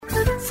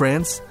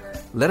Friends,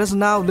 let us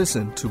now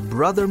listen to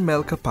Brother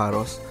Mel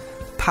Caparos,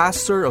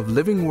 pastor of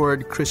Living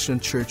Word Christian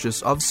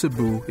Churches of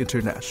Cebu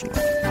International.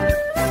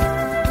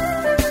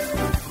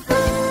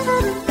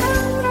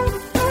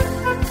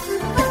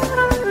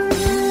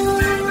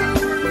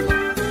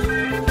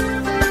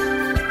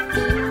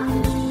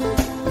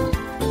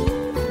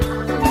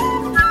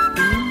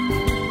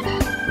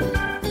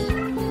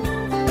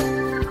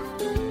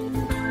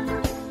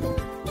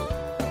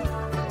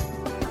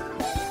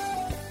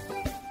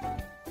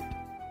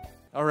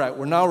 All right,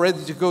 we're now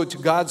ready to go to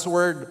God's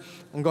Word.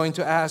 I'm going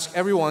to ask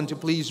everyone to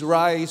please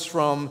rise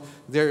from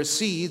their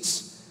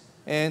seats.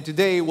 And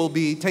today we'll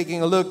be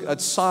taking a look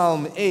at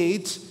Psalm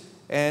 8,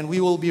 and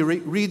we will be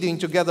reading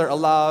together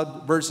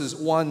aloud verses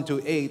 1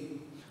 to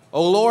 8.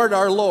 O Lord,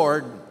 our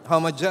Lord, how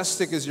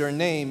majestic is your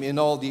name in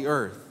all the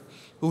earth,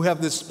 who have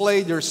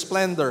displayed your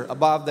splendor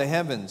above the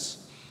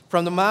heavens.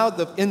 From the mouth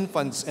of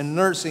infants and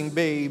nursing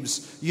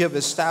babes, you have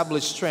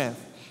established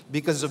strength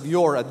because of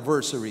your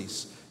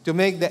adversaries, to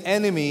make the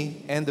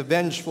enemy and the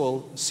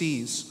vengeful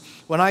cease.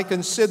 When I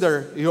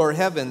consider your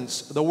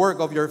heavens, the work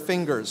of your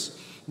fingers,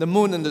 the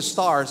moon and the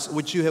stars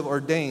which you have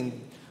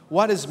ordained,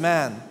 what is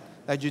man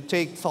that you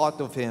take thought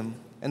of him,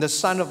 and the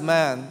son of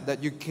man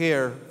that you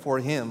care for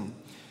him?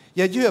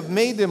 Yet you have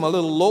made him a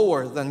little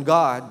lower than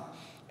God,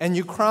 and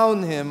you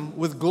crown him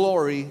with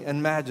glory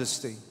and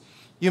majesty.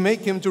 You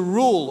make him to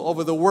rule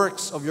over the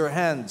works of your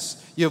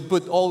hands. You have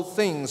put all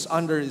things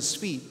under his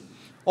feet,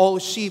 all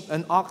sheep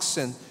and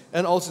oxen,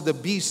 and also the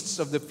beasts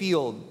of the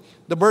field,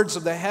 the birds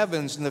of the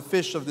heavens and the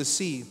fish of the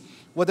sea,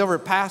 whatever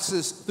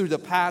passes through the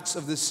paths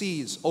of the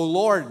seas. O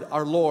Lord,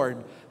 our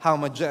Lord, how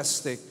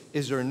majestic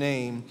is your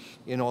name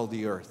in all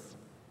the earth.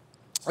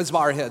 Let's bow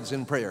our heads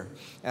in prayer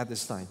at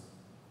this time.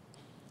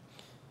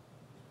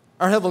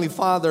 Our Heavenly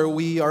Father,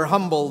 we are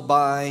humbled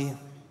by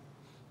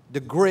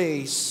the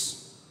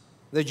grace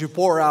that you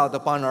pour out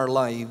upon our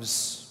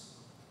lives.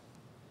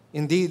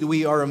 Indeed,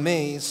 we are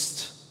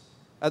amazed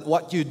at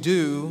what you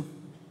do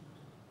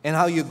and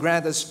how you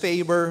grant us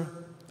favor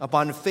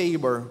upon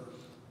favor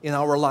in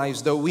our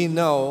lives, though we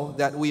know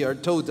that we are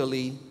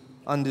totally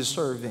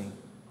undeserving.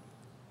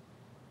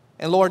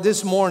 And Lord,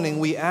 this morning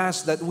we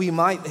ask that we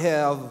might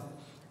have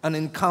an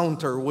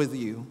encounter with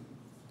you,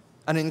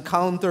 an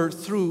encounter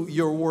through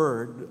your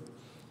word.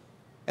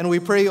 And we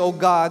pray, O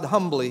God,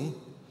 humbly,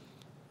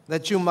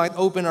 that you might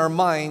open our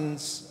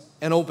minds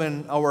and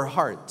open our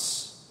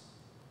hearts.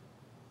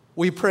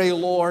 We pray,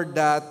 Lord,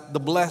 that the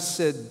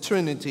blessed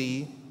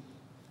Trinity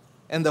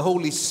and the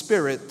Holy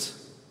Spirit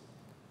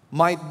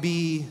might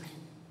be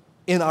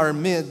in our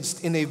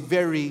midst in a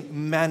very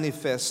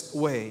manifest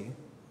way.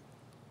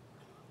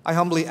 I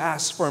humbly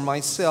ask for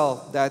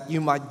myself that you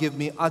might give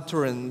me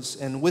utterance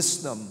and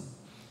wisdom,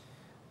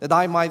 that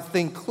I might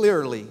think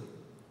clearly,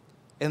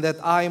 and that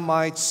I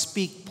might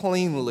speak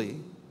plainly,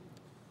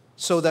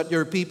 so that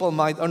your people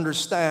might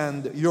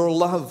understand your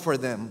love for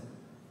them,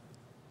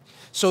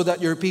 so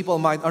that your people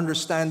might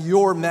understand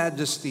your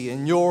majesty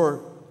and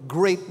your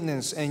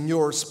greatness and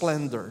your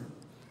splendor.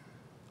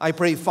 I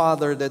pray,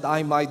 Father, that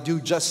I might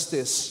do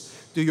justice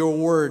to your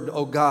word,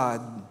 O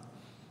God.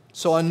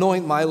 So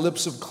anoint my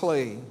lips of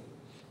clay,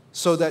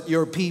 so that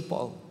your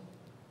people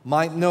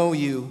might know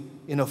you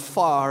in a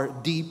far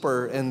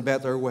deeper and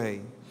better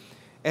way.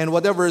 And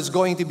whatever is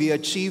going to be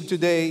achieved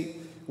today,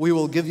 we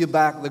will give you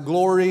back the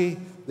glory,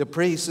 the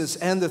praises,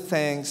 and the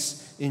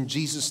thanks. In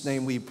Jesus'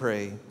 name we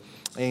pray.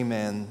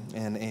 Amen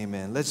and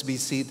amen. Let's be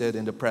seated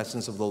in the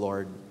presence of the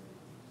Lord.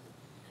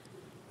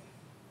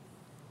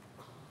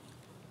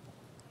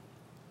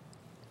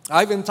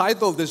 I've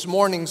entitled this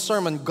morning's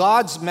sermon,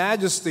 God's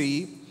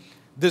Majesty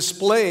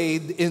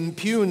Displayed in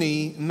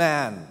Puny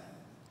Man.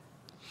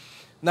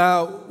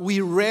 Now,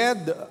 we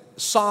read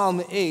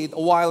Psalm 8 a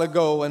while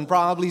ago, and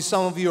probably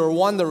some of you are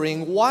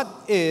wondering, what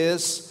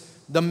is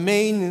the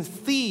main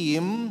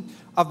theme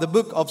of the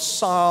book of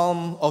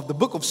Psalm,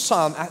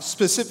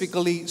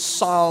 specifically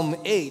Psalm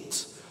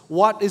 8?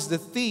 What is the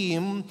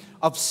theme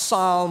of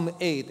Psalm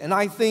 8? And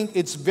I think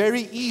it's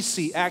very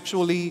easy,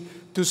 actually,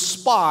 to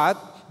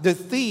spot the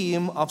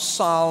theme of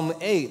Psalm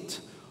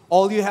 8.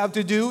 All you have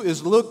to do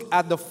is look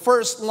at the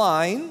first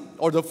line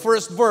or the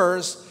first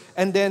verse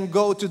and then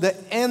go to the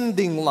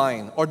ending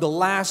line or the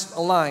last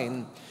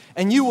line,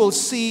 and you will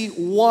see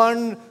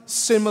one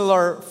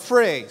similar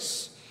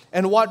phrase.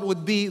 And what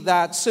would be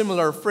that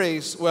similar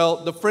phrase? Well,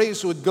 the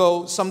phrase would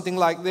go something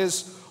like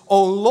this: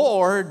 O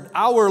Lord,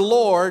 our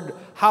Lord,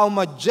 how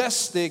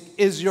majestic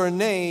is your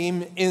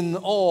name in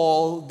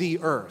all the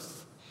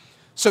earth.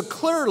 So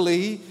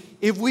clearly,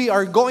 if we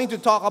are going to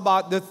talk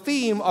about the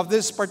theme of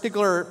this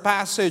particular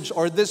passage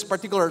or this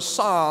particular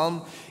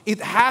psalm,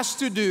 it has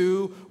to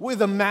do with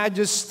the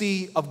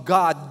majesty of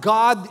God.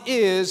 God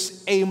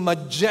is a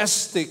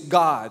majestic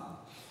God.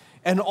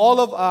 And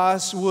all of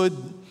us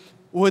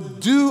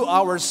would do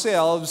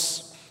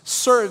ourselves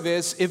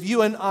service if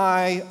you and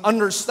I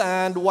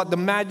understand what the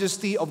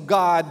majesty of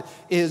God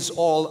is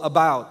all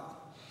about.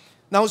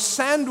 Now,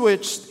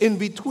 sandwiched in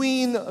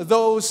between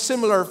those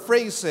similar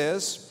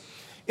phrases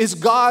is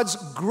God's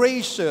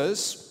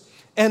gracious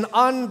and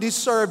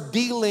undeserved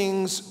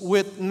dealings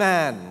with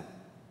man,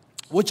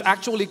 which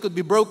actually could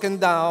be broken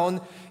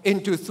down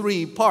into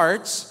 3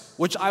 parts,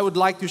 which I would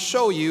like to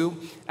show you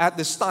at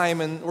this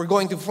time, and we're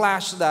going to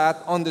flash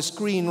that on the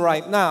screen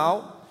right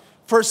now.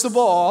 First of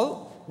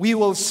all, we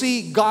will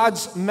see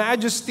God's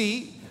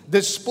majesty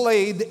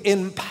displayed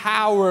in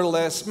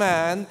powerless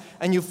man,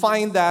 and you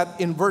find that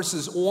in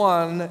verses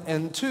 1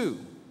 and 2.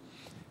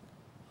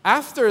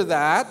 After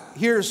that,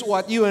 here's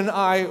what you and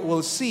I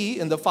will see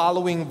in the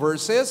following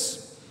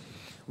verses.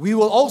 We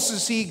will also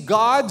see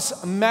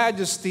God's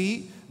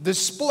majesty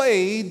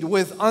displayed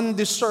with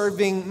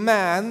undeserving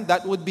man.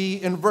 That would be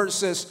in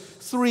verses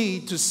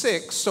 3 to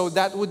 6. So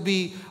that would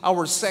be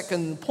our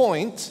second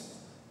point.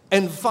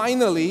 And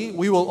finally,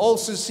 we will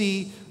also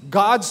see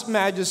God's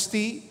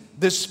majesty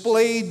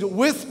displayed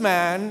with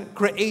man,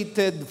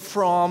 created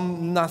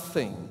from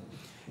nothing,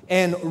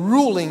 and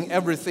ruling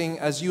everything,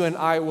 as you and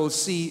I will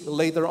see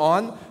later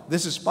on.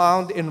 This is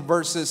found in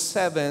verses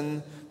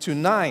 7 to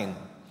 9.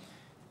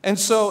 And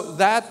so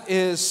that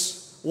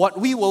is what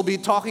we will be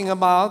talking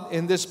about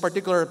in this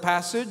particular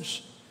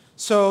passage.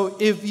 So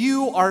if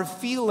you are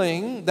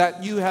feeling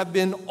that you have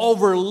been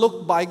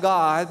overlooked by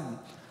God,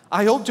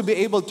 I hope to be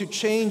able to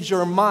change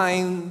your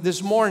mind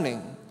this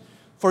morning,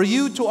 for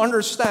you to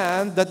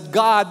understand that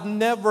God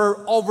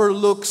never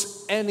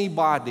overlooks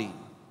anybody.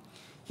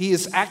 He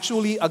is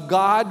actually a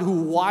God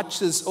who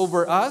watches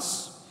over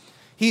us.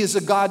 He is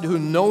a God who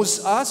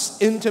knows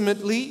us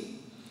intimately.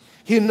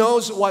 He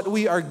knows what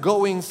we are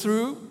going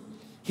through.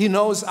 He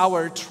knows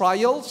our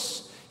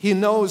trials. He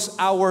knows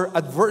our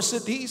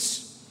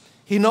adversities.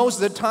 He knows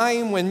the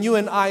time when you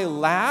and I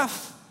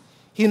laugh.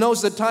 He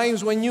knows the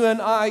times when you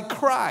and I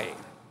cry.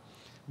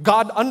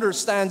 God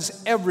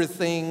understands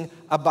everything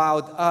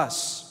about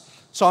us.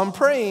 So I'm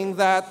praying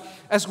that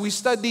as we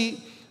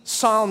study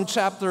Psalm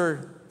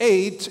chapter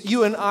 8,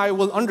 you and I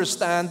will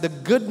understand the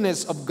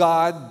goodness of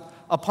God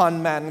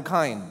upon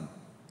mankind.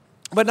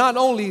 But not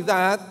only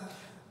that,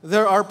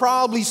 there are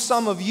probably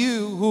some of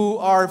you who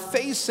are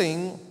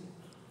facing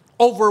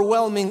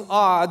overwhelming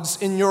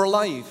odds in your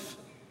life.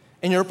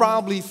 And you're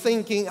probably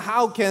thinking,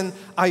 how can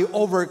I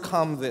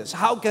overcome this?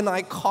 How can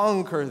I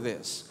conquer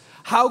this?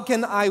 How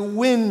can I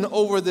win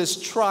over this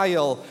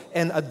trial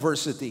and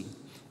adversity?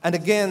 And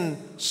again,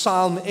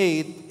 Psalm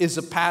 8 is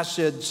a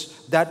passage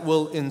that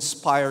will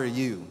inspire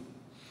you.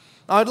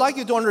 Now, I'd like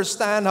you to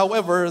understand,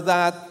 however,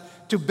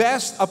 that to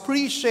best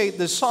appreciate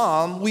the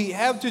psalm, we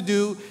have to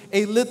do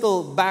a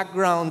little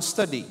background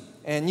study.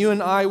 And you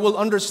and I will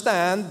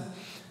understand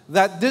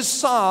that this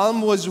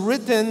psalm was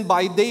written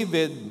by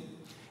David,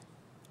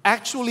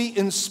 actually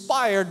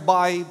inspired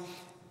by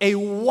a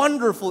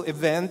wonderful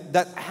event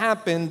that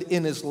happened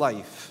in his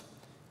life.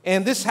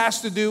 And this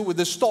has to do with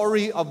the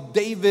story of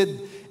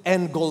David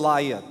and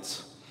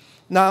Goliath.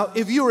 Now,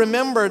 if you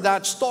remember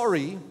that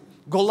story,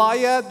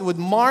 Goliath would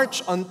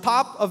march on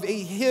top of a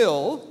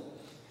hill,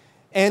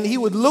 and he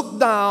would look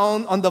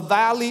down on the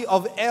valley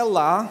of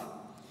Elah,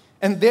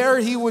 and there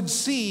he would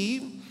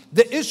see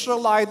the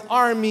Israelite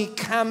army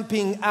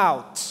camping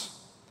out.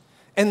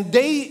 And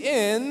day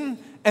in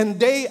and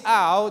day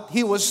out,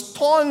 he was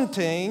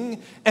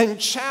taunting and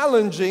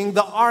challenging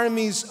the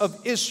armies of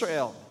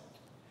Israel.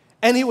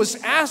 And he was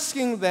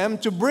asking them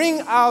to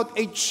bring out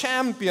a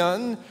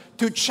champion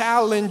to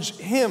challenge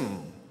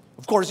him.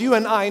 Of course, you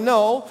and I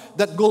know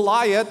that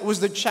Goliath was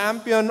the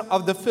champion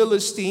of the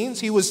Philistines.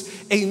 He was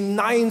a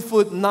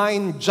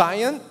 9'9"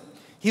 giant.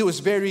 He was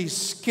very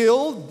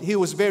skilled. He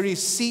was very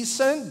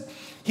seasoned.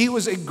 He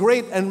was a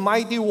great and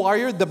mighty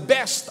warrior, the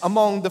best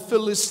among the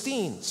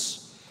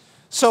Philistines.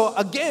 So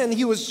again,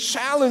 he was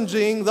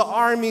challenging the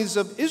armies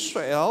of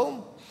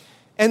Israel,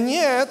 and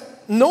yet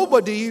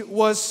nobody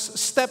was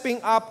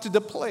stepping up to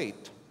the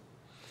plate.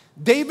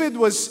 David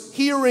was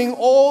hearing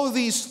all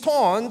these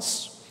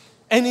taunts,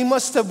 and he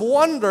must have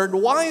wondered,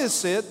 why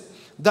is it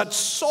that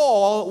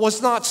Saul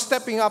was not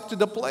stepping up to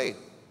the plate?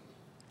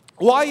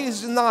 Why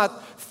is he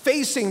not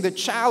facing the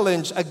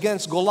challenge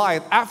against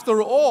Goliath?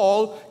 After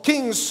all,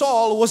 King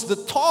Saul was the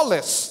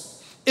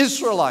tallest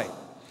Israelite.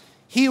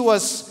 He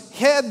was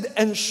head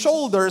and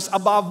shoulders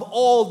above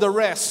all the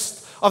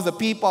rest of the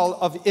people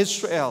of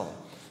Israel.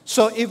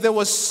 So if there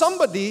was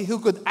somebody who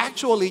could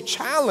actually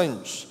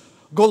challenge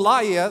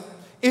Goliath,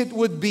 it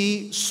would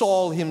be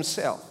Saul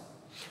himself.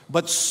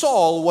 But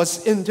Saul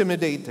was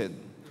intimidated.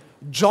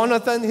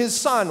 Jonathan, his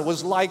son,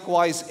 was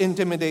likewise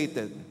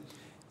intimidated.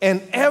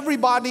 And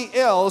everybody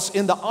else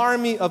in the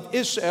army of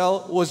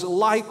Israel was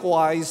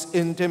likewise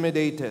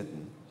intimidated.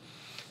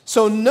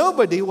 So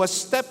nobody was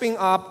stepping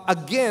up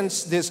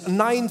against this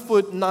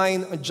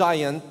 9'9"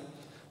 giant.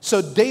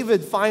 So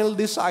David finally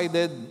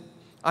decided,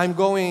 I'm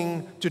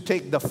going to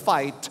take the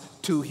fight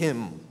to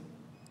him.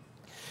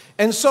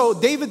 And so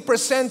David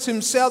presents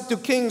himself to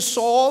King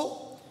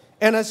Saul.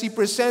 And as he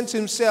presents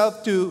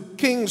himself to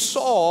King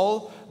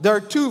Saul, there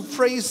are 2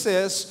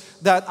 phrases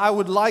that I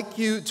would like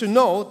you to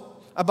note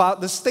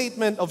about the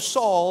statement of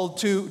Saul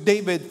to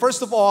David.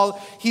 First of all,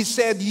 he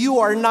said, "You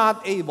are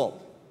not able.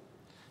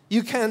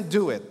 You can't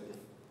do it."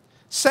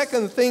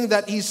 Second thing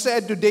that he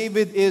said to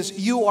David is,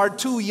 you are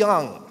too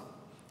young.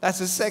 That's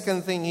the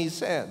second thing he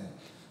said.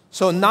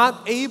 So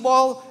not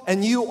able,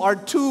 and you are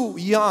too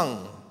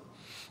young.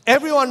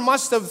 Everyone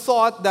must have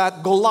thought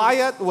that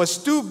Goliath was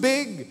too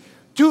big,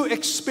 too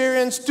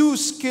experienced, too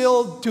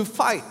skilled to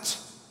fight.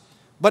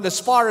 But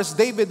as far as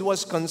David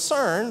was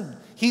concerned,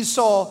 David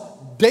saw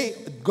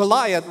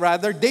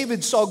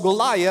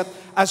Goliath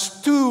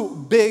as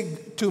too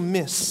big to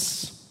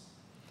miss.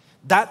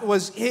 That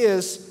was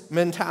his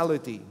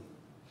mentality.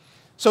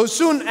 So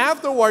soon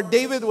afterward,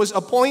 David was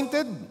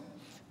appointed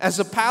as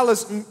a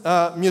palace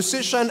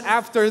musician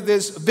after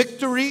this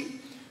victory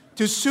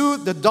to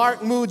soothe the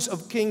dark moods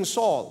of King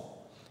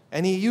Saul.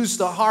 And he used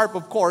the harp,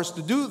 of course,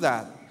 to do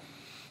that.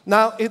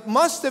 Now, it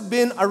must have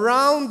been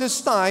around this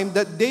time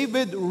that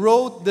David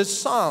wrote the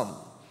psalm.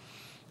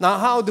 Now,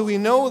 how do we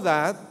know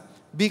that?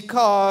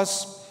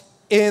 Because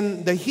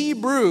in the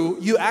Hebrew,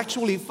 you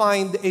actually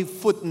find a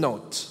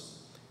footnote.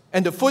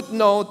 And the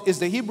footnote is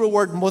the Hebrew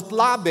word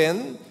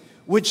mutlabin,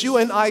 which you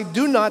and I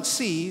do not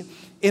see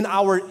in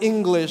our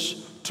English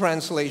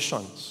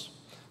translations.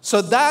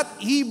 So that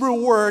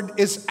Hebrew word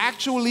is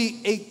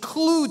actually a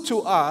clue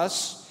to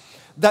us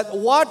that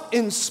what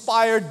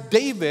inspired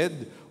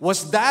David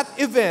was that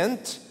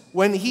event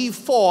when he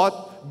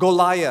fought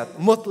Goliath.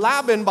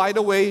 Mutlabin, by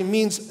the way,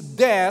 means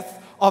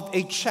death of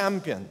a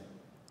champion,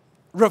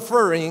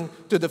 referring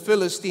to the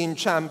Philistine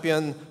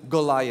champion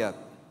Goliath.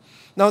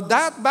 Now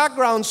that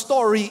background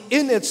story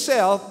in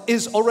itself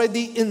is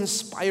already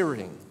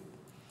inspiring.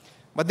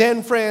 But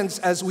then, friends,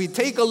 as we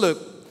take a look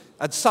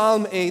at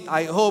Psalm 8,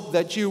 I hope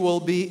that you will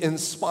be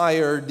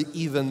inspired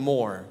even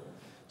more.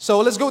 So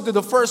let's go to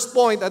the first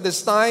point at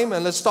this time,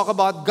 and let's talk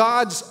about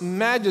God's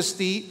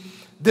majesty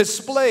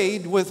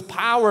displayed with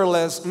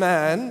powerless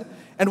man.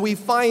 And we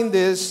find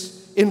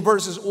this in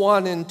verses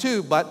 1 and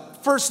 2.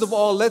 But first of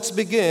all, let's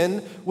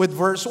begin with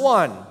verse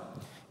 1.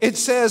 It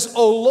says,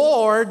 O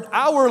Lord,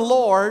 our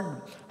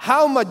Lord,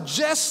 how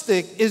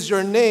majestic is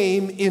your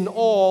name in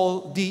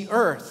all the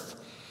earth.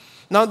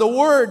 Now the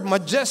word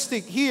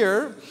majestic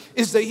here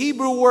is the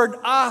Hebrew word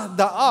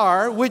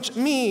ahda'ar, which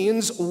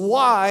means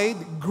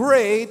wide,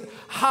 great,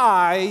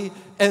 high,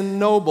 and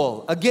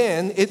noble.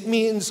 Again, it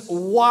means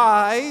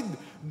wide,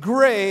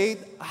 great,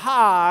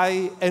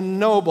 high, and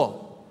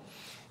noble.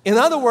 In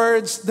other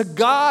words, the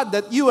God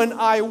that you and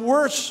I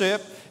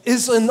worship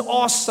is an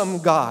awesome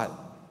God.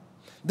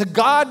 The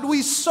God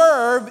we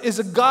serve is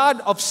a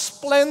God of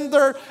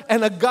splendor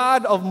and a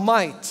God of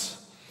might.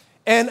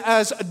 And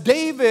as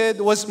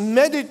David was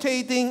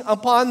meditating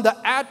upon the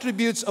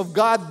attributes of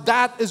God,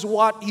 that is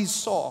what he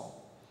saw.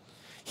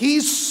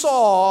 He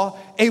saw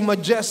a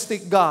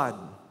majestic God.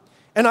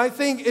 And I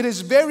think it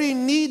is very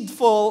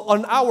needful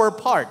on our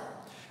part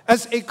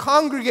as a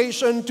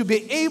congregation to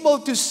be able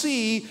to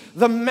see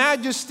the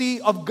majesty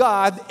of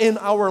God in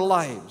our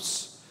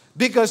lives.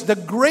 Because the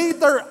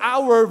greater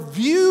our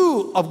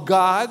view of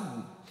God,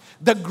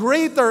 the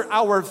greater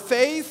our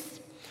faith,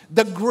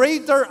 the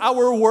greater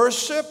our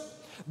worship,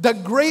 the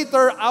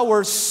greater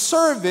our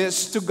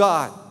service to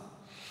God.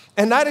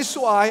 And that is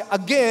why,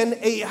 again,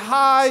 a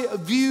high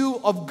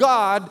view of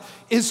God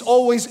is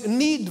always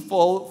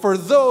needful for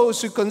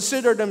those who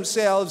consider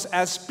themselves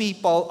as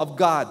people of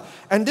God.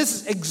 And this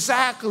is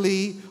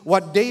exactly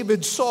what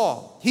David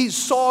saw. He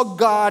saw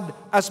God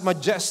as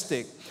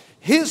majestic.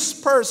 His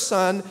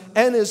person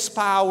and His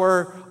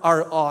power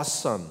are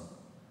awesome.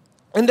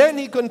 And then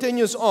he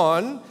continues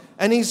on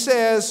and he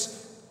says,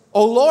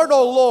 O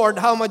Lord,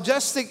 how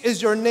majestic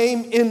is your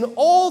name in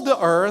all the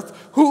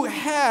earth, who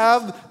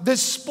have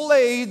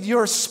displayed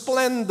your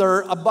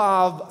splendor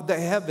above the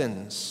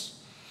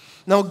heavens.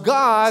 Now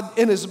God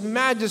in His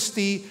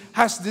majesty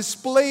has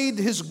displayed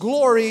His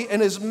glory and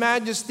His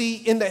majesty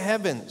in the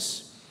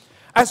heavens.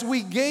 As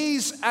we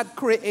gaze at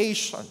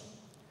creation,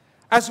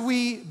 as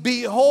we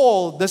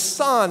behold the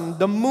sun,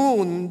 the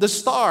moon, the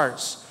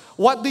stars,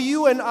 what do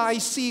you and I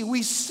see?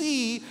 We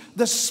see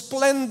the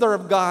splendor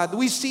of God.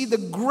 We see the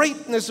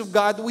greatness of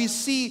God. We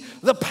see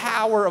the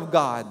power of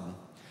God.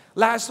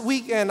 Last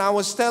weekend, I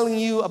was telling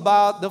you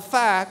about the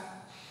fact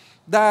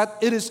that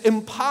it is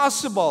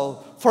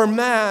impossible for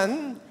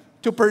man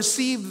to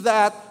perceive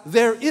that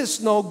there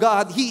is no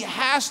God. He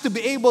has to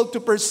be able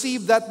to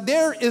perceive that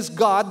there is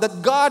God,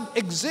 that God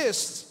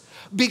exists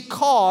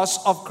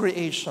because of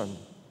creation.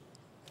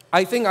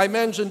 I think I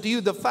mentioned to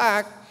you the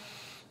fact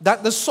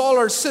that the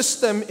solar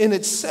system in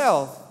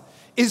itself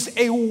is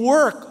a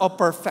work of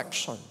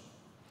perfection.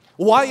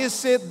 Why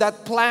is it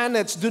that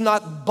planets do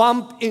not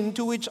bump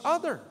into each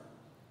other?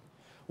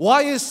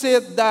 Why is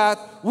it that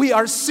we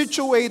are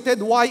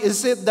situated? Why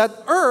is it that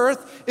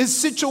Earth is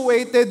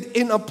situated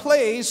in a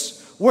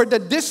place where the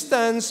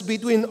distance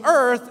between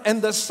Earth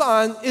and the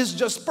sun is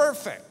just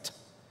perfect?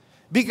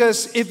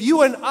 Because if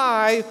you and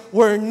I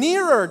were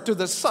nearer to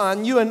the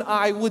sun, you and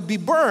I would be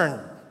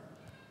burned.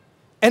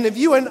 And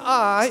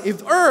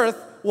if Earth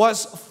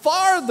was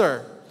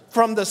farther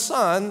from the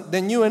sun,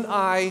 then you and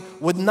I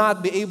would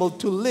not be able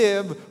to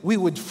live. We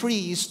would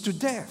freeze to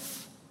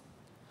death.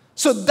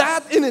 So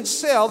that in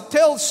itself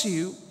tells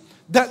you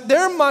that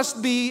there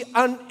must be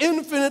an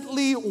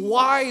infinitely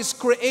wise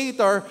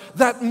creator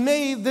that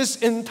made this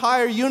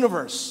entire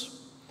universe.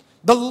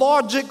 The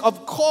logic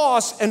of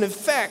cause and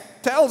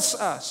effect tells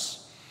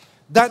us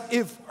that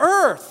if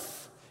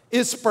Earth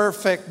is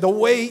perfect the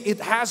way it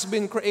has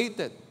been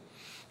created,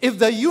 if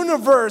the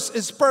universe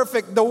is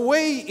perfect the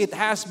way it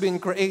has been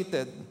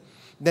created,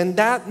 then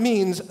that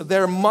means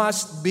there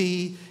must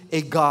be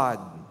a God.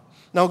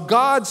 Now,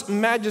 God's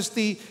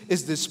majesty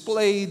is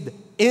displayed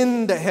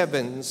in the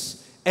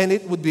heavens, and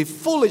it would be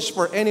foolish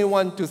for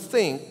anyone to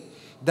think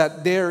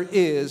that there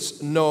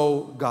is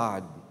no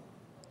God.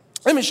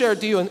 Let me share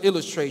to you an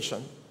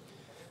illustration.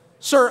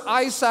 Sir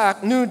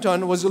Isaac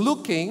Newton was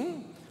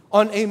looking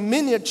on a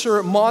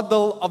miniature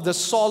model of the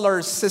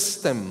solar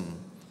system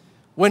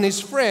when his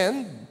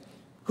friend,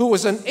 who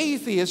was an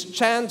atheist,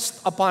 chanced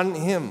upon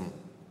him.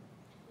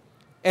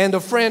 And a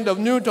friend of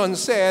Newton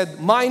said,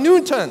 "My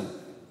Newton,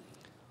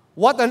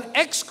 what an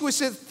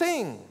exquisite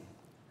thing!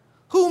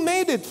 Who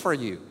made it for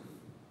you?"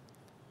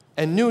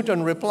 And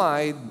Newton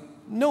replied,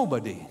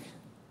 "Nobody."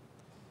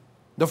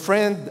 The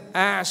friend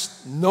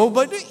asked,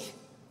 "Nobody?"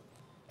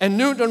 And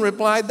Newton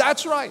replied,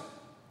 "That's right.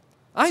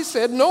 I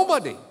said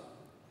nobody.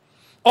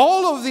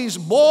 All of these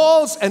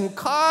balls and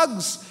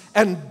cogs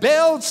and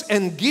belts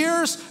and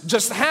gears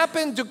just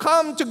happened to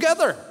come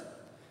together.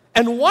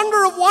 And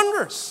wonder of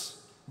wonders,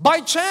 by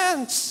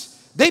chance,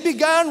 they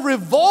began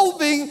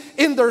revolving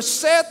in their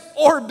set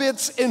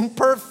orbits in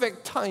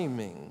perfect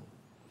timing."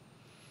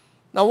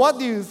 Now, what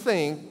do you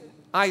think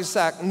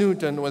Isaac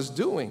Newton was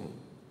doing?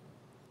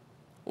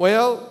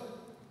 Well,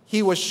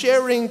 he was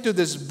sharing to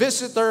this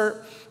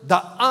visitor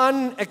the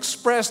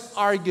unexpressed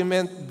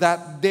argument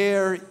that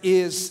there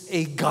is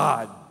a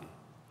God.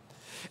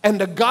 And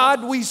the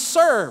God we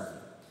serve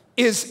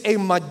is a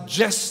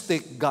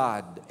majestic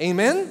God.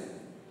 Amen?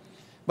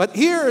 But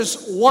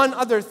here's one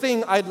other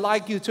thing I'd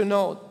like you to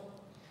note.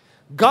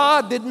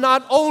 God did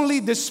not only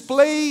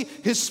display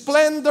His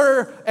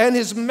splendor and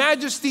His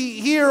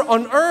majesty here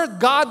on earth.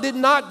 God did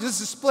not just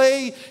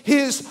display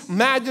His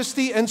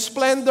majesty and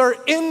splendor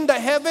in the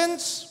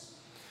heavens,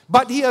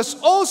 but He has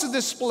also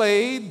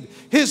displayed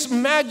His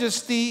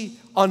majesty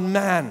on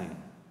man.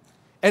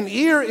 And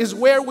here is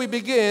where we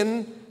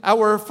begin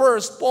our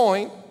first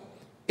point.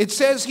 It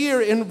says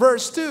here in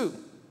verse 2,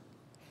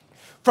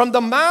 "From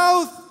the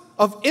mouth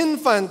of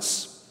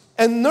infants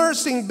and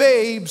nursing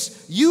babes,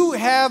 you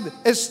have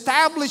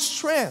established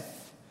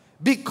strength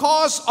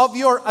because of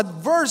your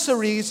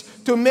adversaries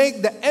to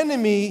make the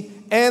enemy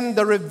and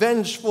the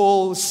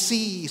revengeful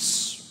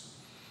cease."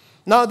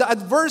 Now, the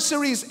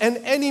adversaries and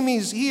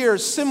enemies here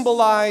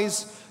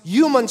symbolize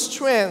human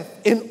strength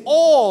in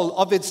all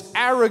of its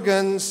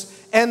arrogance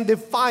and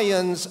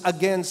defiance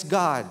against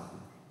God.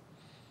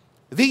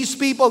 These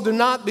people do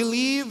not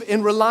believe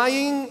in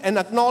relying and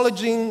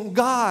acknowledging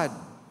God.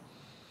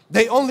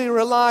 They only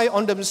rely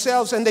on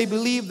themselves, and they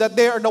believe that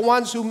they are the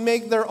ones who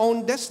make their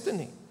own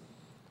destiny.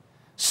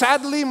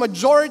 Sadly,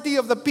 majority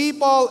of the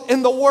people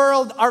in the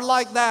world are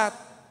like that.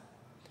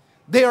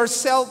 They are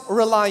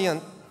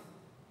self-reliant.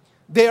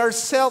 They are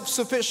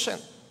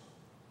self-sufficient.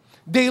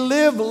 They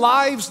live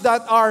lives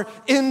that are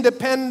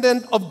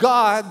independent of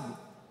God,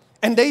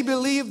 and they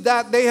believe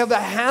that they have a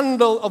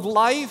handle of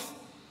life.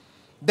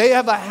 They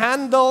have a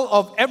handle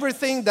of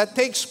everything that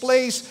takes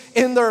place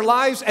in their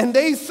lives, and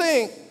they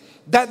think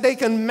that they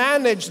can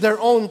manage their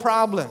own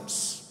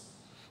problems.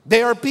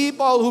 They are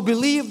people who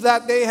believe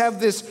that they have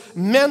this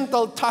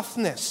mental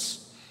toughness.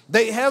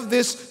 They have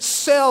this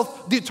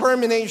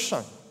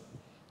self-determination.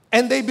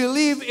 And they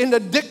believe in the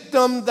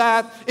dictum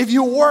that if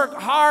you work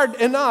hard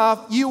enough,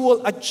 you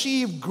will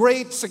achieve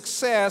great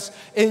success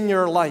in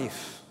your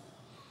life.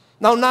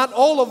 Now, not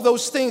all of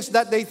those things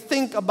that they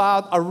think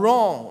about are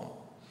wrong.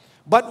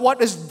 But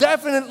what is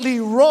definitely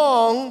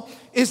wrong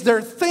is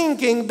their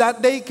thinking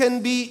that they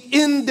can be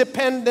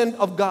independent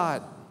of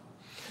God,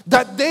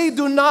 that they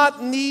do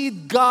not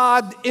need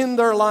God in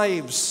their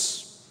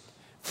lives.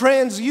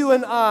 Friends, you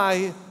and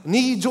I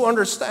need to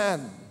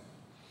understand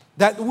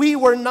that we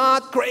were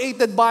not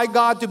created by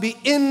God to be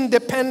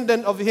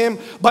independent of Him,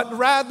 but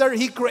rather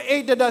He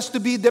created us to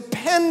be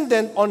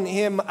dependent on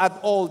Him at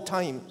all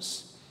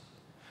times.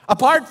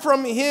 Apart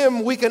from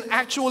Him, we can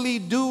actually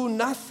do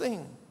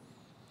nothing.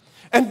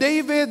 And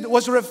David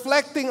was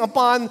reflecting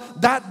upon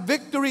that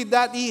victory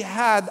that he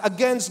had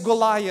against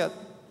Goliath.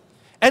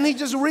 And he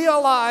just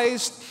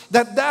realized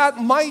that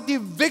that mighty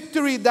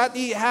victory that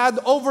he had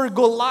over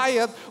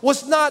Goliath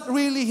was not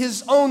really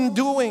his own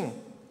doing.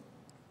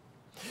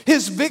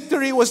 His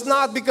victory was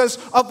not because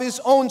of his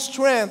own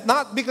strength,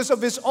 not because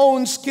of his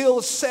own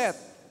skill set.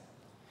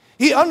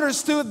 He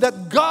understood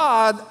that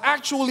God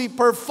actually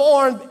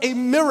performed a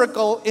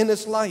miracle in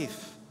his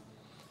life.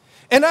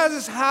 And that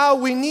is how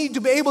we need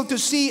to be able to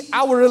see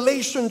our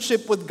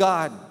relationship with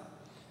God.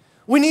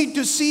 We need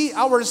to see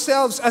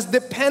ourselves as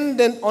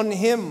dependent on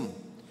Him.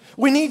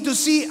 We need to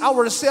see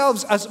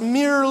ourselves as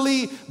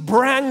merely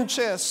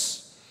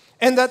branches.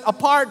 And that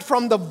apart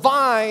from the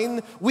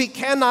vine, we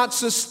cannot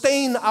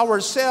sustain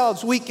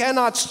ourselves. We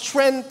cannot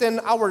strengthen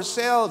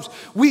ourselves.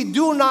 We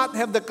do not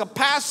have the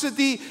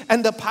capacity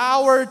and the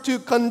power to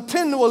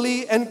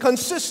continually and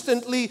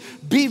consistently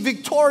be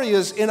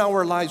victorious in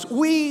our lives.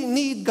 We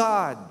need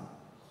God.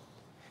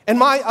 And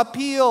my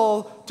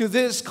appeal to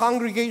this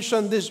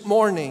congregation this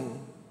morning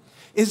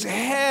is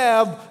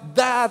have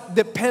that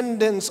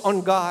dependence on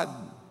God.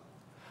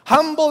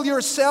 Humble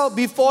yourself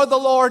before the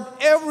Lord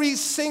every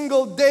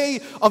single day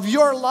of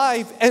your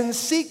life and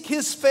seek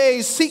His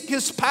face, seek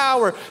His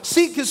power,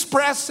 seek His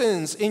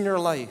presence in your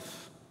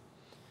life.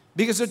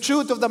 Because the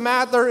truth of the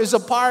matter is,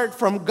 apart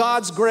from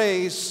God's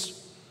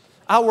grace,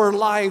 our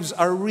lives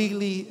are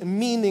really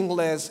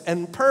meaningless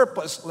and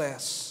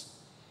purposeless.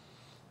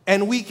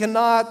 And we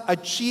cannot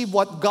achieve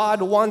what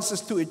God wants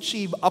us to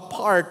achieve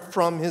apart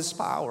from His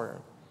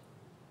power.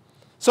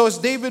 So as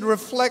David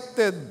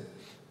reflected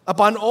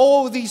upon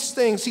all these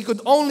things, he could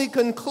only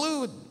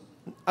conclude,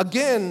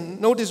 again,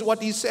 notice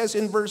what he says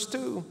in verse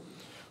 2.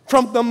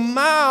 From the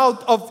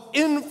mouth of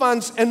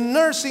infants and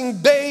nursing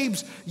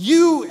babes,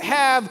 you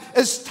have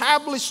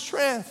established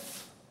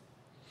strength.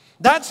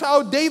 That's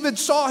how David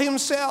saw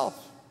himself.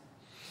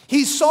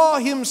 He saw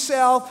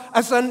himself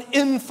as an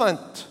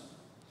infant.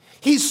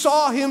 He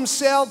saw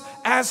himself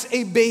as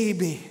a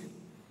baby.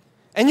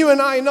 And you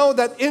and I know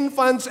that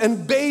infants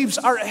and babes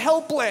are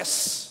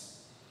helpless.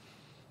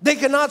 They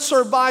cannot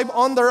survive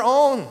on their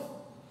own.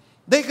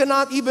 They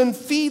cannot even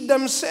feed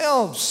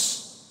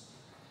themselves.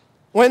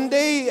 When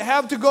they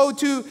have to go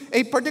to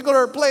a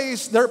particular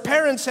place, their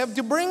parents have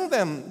to bring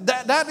them.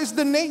 That is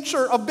the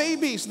nature of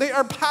babies. They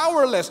are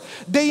powerless.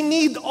 They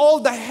need all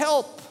the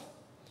help.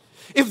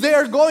 If they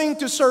are going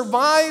to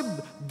survive,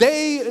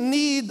 they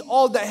need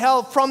all the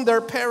help from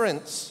their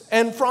parents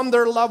and from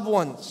their loved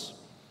ones.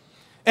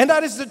 And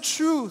that is the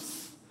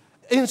truth.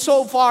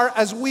 Insofar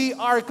as we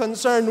are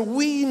concerned,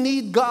 we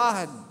need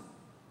God.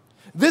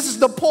 This is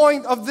the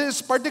point of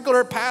this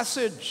particular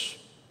passage.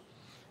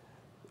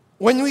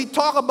 When we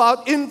talk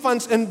about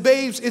infants and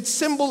babes, it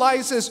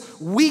symbolizes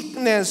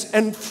weakness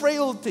and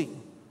frailty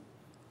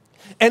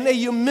and a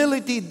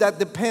humility that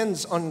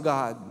depends on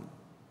God.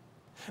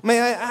 May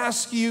I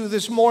ask you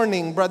this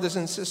morning, brothers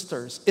and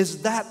sisters,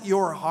 is that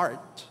your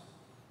heart?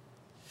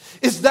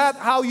 Is that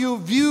how you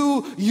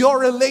view your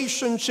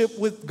relationship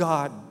with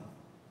God?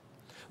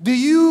 Do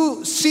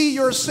you see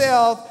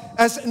yourself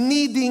as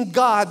needing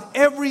God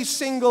every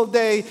single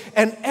day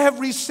and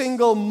every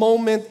single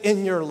moment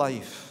in your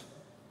life?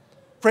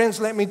 Friends,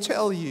 let me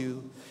tell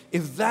you,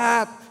 if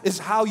that is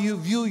how you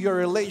view your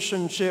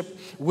relationship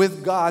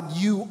with God,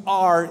 you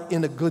are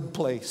in a good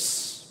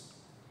place.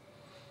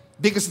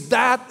 Because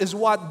that is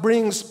what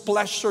brings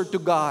pleasure to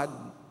God.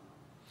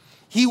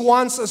 He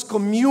wants us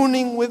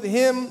communing with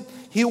Him.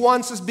 He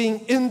wants us being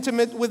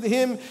intimate with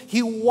Him.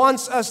 He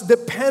wants us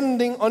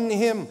depending on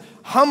Him,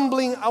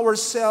 humbling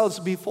ourselves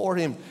before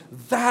Him.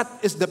 That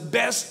is the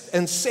best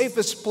and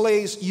safest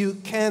place you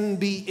can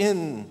be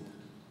in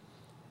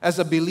as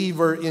a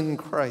believer in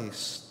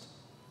Christ.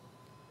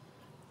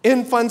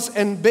 Infants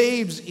and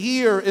babes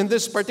here in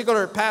this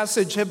particular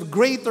passage have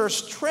greater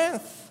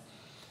strength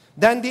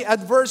than the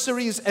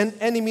adversaries and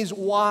enemies.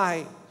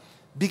 Why?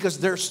 Because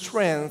their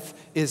strength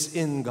is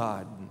in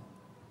God.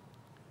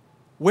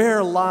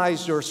 Where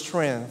lies your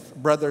strength,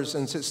 brothers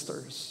and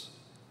sisters?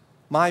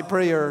 My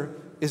prayer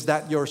is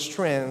that your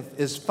strength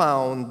is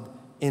found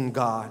in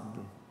God.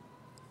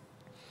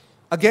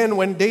 Again,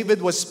 when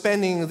David was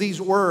penning these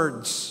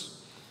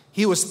words,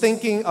 he was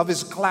thinking of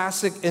his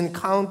classic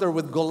encounter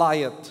with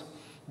Goliath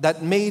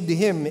that made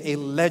him a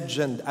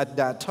legend at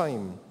that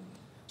time.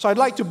 So I'd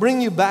like to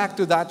bring you back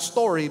to that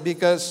story,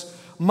 because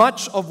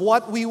much of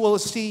what we will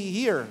see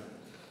here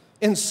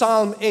in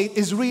Psalm 8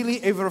 is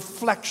really a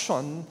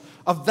reflection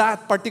of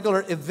that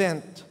particular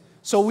event.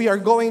 So we are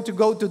going to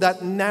go to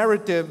that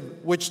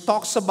narrative which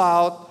talks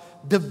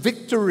about the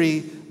victory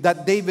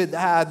that David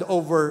had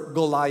over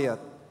Goliath.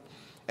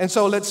 And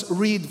so let's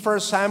read 1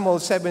 Samuel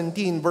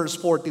 17, verse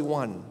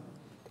 41.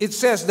 It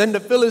says, "Then the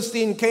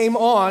Philistine came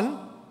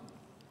on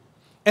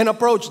and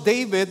approached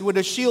David with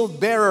a shield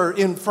bearer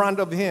in front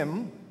of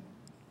him.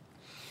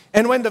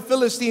 And when the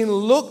Philistine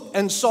looked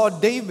and saw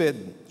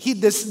David, he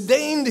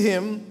disdained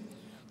him,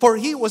 for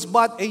he was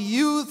but a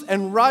youth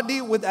and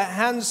ruddy with a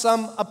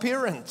handsome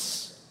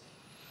appearance."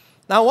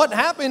 Now what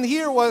happened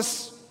here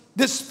was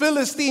this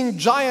Philistine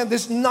giant,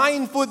 this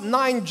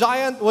 9'9"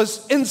 giant,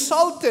 was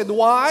insulted.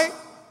 Why?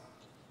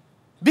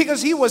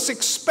 Because he was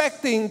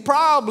expecting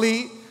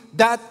probably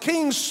that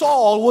King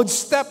Saul would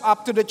step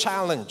up to the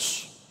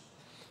challenge.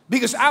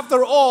 Because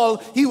after all,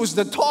 he was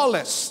the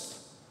tallest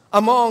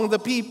among the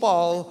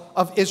people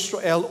of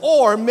Israel.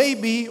 Or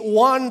maybe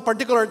one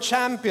particular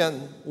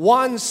champion,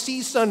 one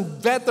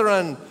seasoned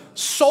veteran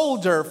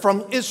soldier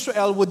from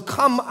Israel would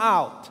come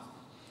out.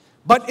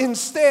 But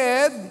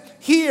instead,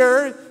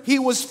 here he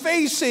was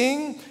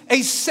facing a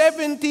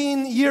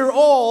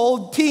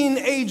 17-year-old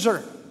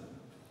teenager.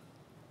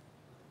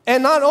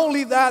 And not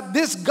only that,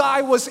 this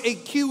guy was a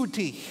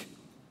cutie.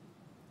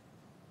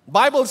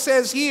 Bible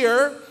says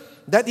here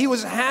that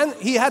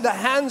he had a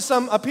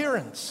handsome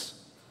appearance.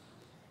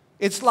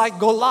 It's like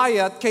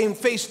Goliath came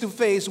face to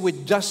face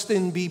with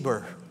Justin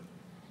Bieber.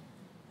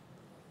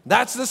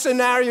 That's the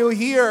scenario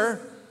here.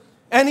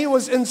 And he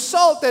was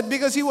insulted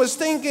because he was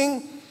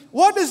thinking,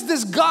 what is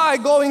this guy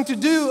going to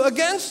do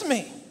against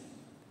me?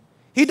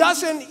 He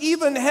doesn't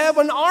even have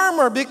an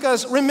armor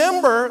because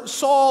remember,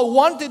 Saul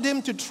wanted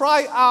him to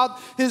try out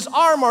his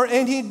armor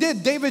and he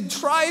did. David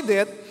tried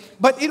it,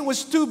 but it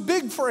was too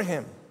big for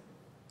him.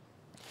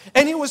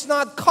 And he was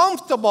not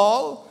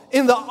comfortable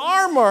in the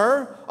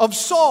armor of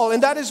Saul,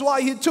 and that is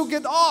why he took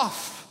it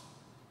off.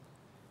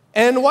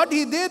 And what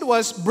he did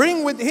was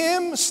bring with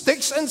him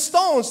sticks and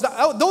stones.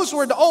 Those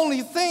were the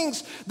only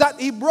things that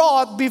he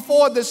brought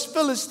before this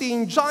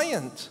Philistine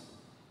giant.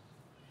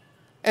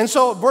 And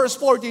so verse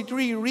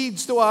 43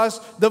 reads to us,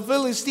 the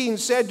Philistine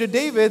said to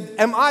David,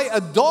 am I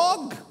a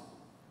dog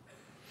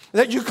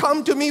that you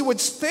come to me with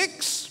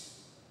sticks?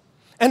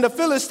 And the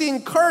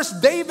Philistine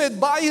cursed David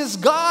by his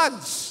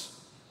gods.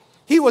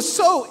 He was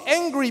so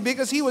angry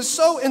because he was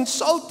so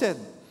insulted.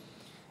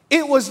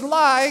 It was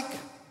like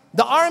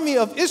the army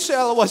of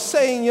Israel was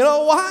saying, you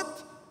know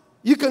what?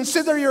 You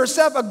consider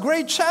yourself a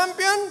great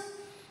champion?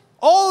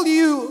 All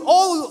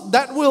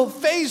that will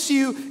face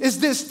you is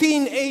this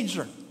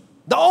teenager.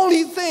 The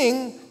only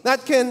thing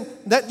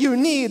that you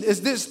need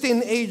is this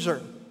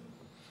teenager.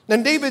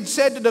 Then David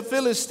said to the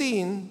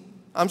Philistine,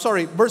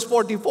 verse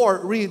 44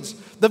 reads,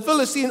 the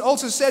Philistine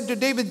also said to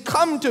David,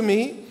 come to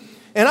me,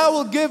 and I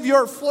will give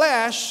your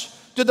flesh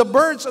to the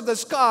birds of the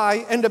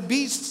sky and the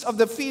beasts of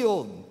the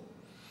field.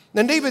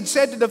 Then David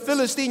said to the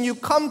Philistine, you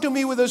come to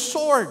me with a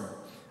sword,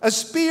 a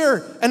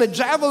spear, and a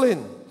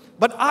javelin,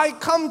 but I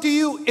come to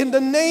you in the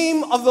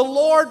name of the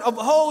Lord of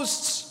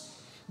hosts,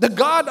 the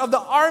God of the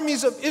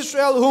armies of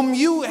Israel, whom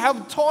you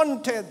have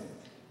taunted.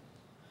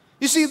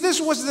 You see,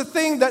 this was the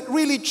thing that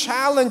really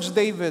challenged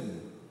David.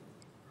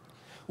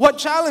 What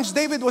challenged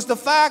David was the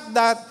fact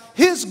that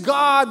his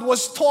God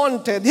was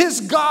taunted,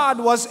 his God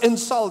was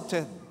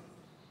insulted.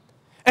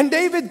 And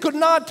David could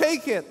not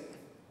take it.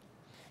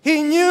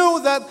 He knew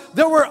that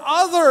there were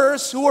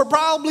others who were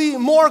probably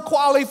more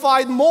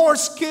qualified, more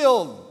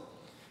skilled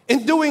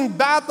in doing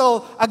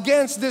battle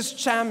against this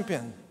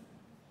champion.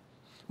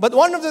 But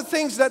one of the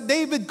things that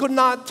David could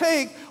not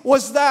take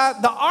was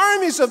that the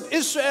armies of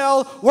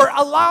Israel were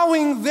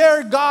allowing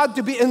their God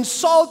to be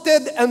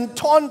insulted and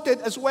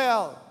taunted as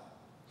well.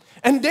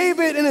 And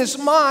David in his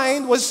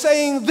mind was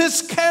saying,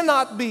 this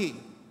cannot be.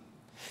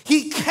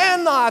 He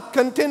cannot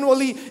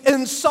continually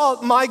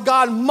insult my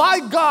God. My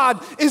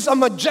God is a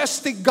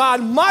majestic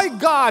God. My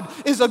God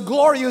is a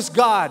glorious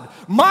God.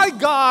 My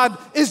God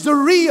is the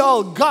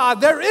real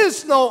God. There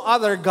is no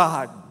other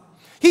God.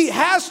 He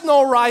has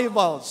no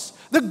rivals.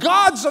 The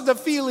gods of the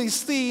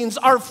Philistines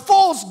are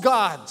false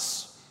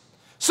gods.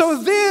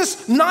 So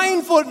this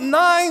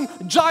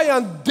 9'9"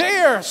 giant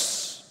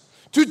dares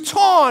to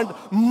taunt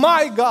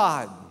my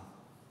God.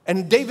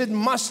 And David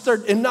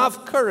mustered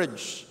enough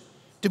courage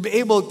to be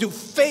able to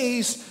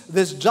face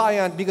this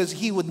giant because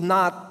he would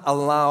not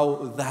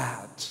allow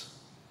that.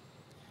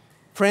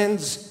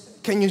 Friends,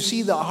 can you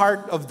see the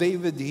heart of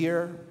David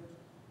here?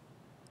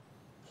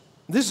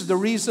 This is the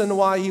reason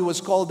why he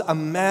was called a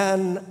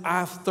man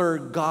after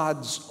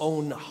God's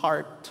own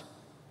heart.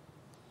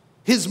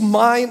 His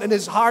mind and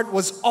his heart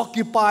was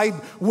occupied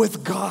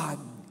with God.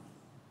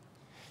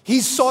 He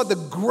saw the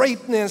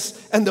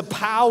greatness and the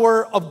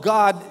power of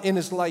God in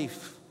his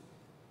life.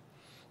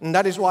 And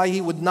that is why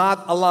he would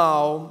not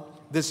allow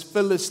this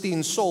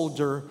Philistine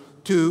soldier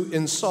to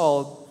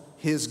insult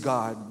his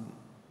God.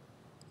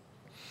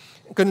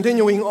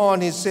 Continuing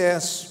on, he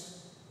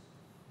says,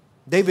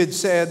 David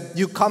said,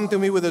 you come to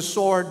me with a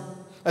sword,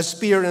 a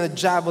spear, and a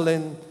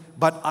javelin,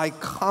 but I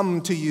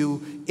come to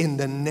you in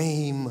the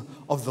name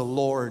of the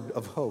Lord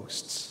of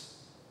hosts.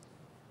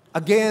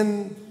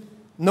 Again,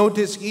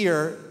 notice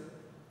here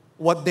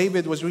what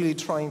David was really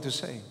trying to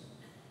say.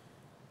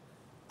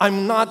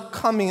 I'm not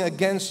coming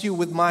against you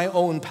with my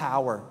own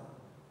power,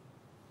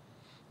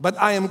 but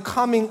I am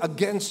coming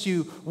against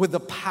you with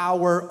the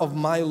power of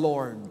my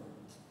Lord.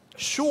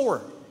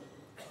 Sure,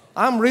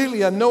 I'm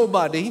really a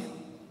nobody.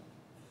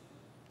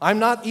 I'm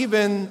not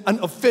even an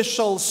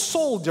official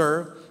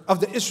soldier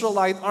of the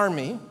Israelite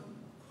army.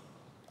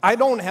 I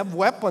don't have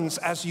weapons,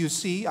 as you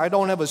see. I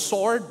don't have a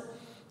sword.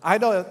 I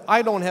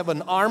don't have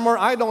an armor.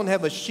 I don't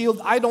have a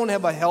shield. I don't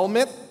have a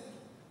helmet.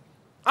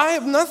 I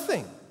have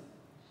nothing.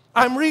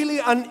 I'm really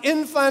an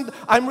infant.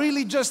 I'm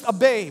really just a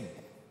babe.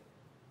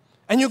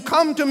 And you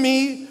come to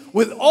me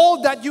with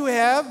all that you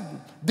have,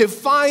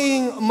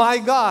 defying my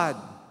God.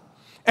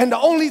 And the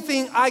only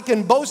thing I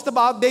can boast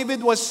about,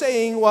 David was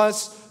saying,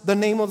 was the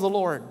name of the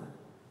Lord.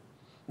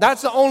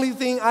 That's the only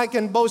thing I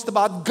can boast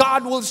about.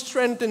 God will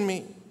strengthen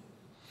me.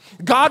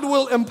 God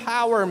will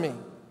empower me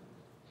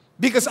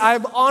because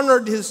I've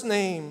honored His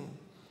name.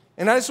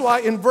 And that's why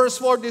in verse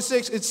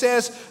 46 it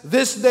says,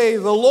 this day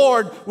the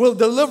Lord will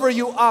deliver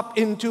you up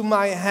into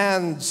my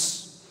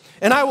hands,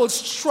 and I will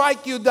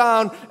strike you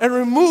down and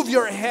remove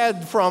your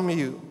head from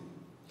you.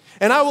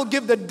 And I will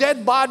give the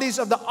dead bodies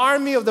of the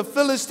army of the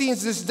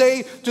Philistines this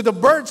day to the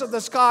birds of the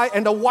sky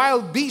and the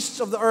wild beasts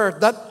of the earth,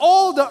 that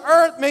all the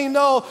earth may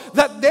know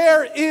that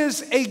there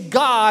is a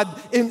God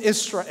in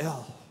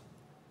Israel.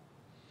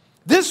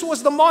 This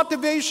was the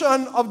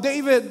motivation of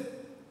David,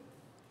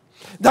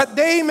 that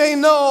they may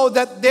know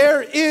that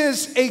there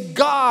is a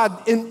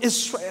God in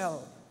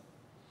Israel.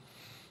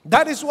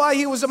 That is why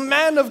he was a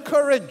man of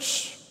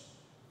courage.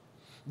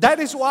 That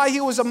is why he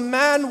was a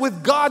man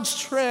with God's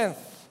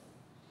strength.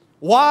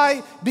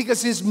 Why?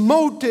 Because his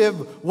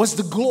motive was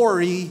the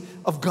glory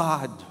of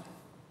God.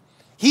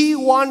 He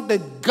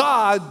wanted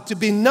God to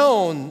be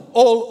known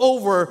all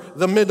over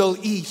the Middle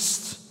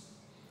East.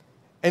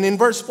 And in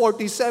verse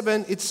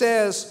 47, it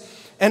says,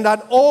 "And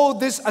that all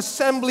this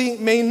assembly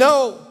may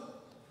know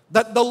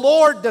that the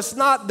Lord does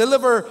not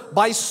deliver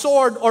by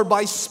sword or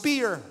by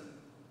spear,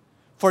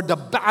 for the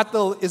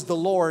battle is the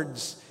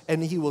Lord's,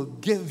 and he will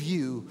give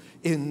you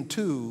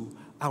into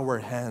our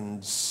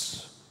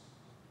hands."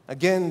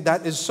 Again,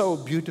 that is so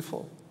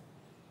beautiful.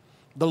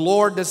 The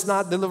Lord does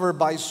not deliver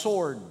by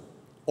sword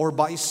or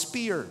by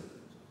spear.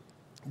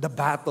 The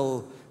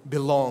battle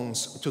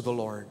belongs to the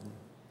Lord.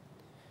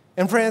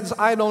 And friends,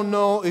 I don't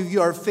know if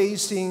you are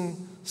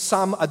facing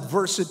some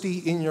adversity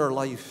in your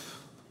life.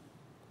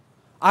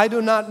 I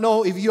do not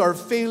know if you are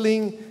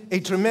feeling a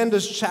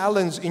tremendous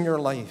challenge in your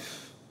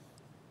life.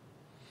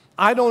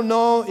 I don't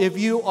know if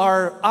you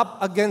are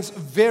up against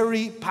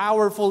very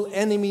powerful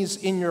enemies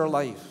in your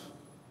life.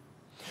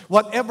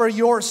 Whatever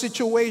your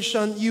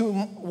situation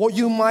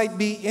you might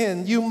be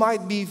in, you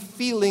might be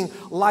feeling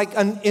like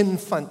an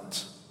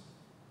infant.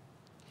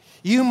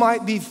 You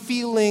might be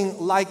feeling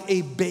like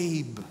a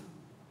babe.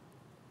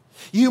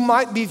 You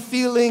might be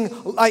feeling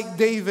like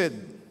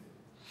David,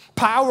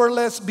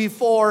 powerless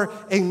before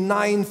a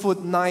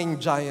 9'9"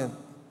 giant.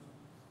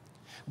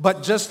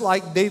 But just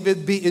like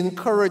David, be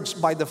encouraged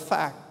by the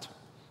fact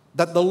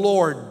that the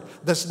Lord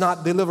does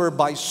not deliver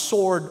by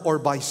sword or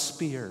by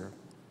spear,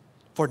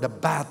 for the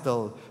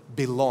battle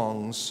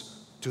belongs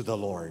to the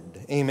Lord.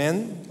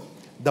 Amen?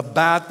 The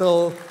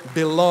battle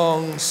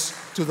belongs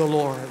to the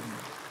Lord.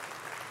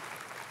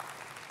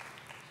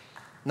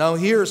 Now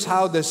here's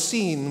how the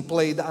scene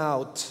played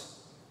out.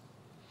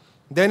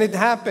 Then it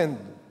happened,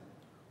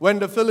 when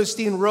the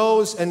Philistine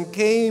rose and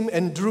came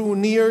and drew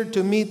near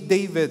to meet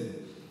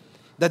David,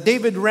 that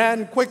David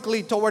ran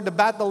quickly toward the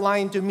battle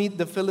line to meet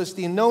the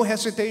Philistine. No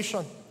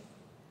hesitation,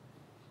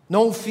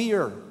 no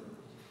fear,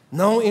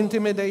 no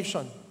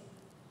intimidation.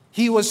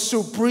 He was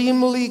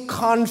supremely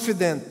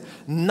confident,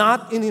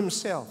 not in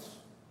himself,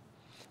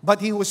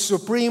 but he was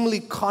supremely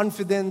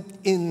confident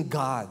in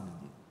God.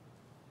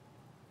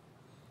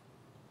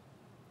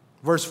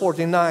 Verse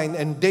 49,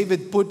 "And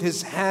David put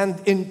his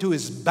hand into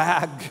his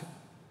bag,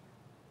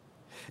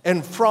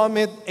 and from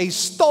it a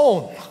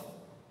stone,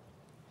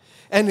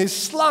 and he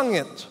slung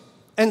it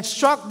and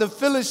struck the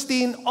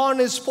Philistine on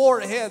his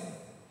forehead."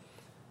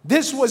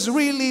 This was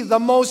really the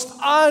most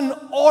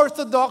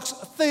unorthodox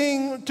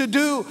thing to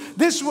do.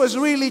 This was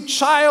really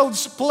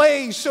child's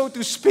play, so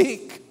to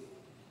speak.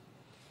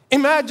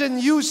 Imagine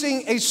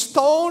using a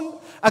stone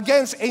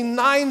against a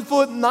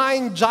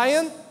 9'9"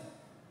 giant.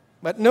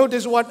 But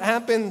notice what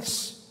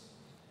happens.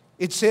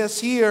 It says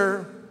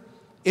here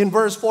in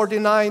verse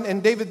 49,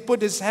 "And David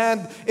put his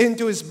hand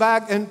into his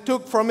bag and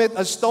took from it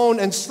a stone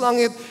and slung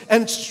it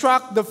and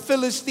struck the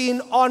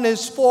Philistine on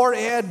his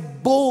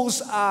forehead,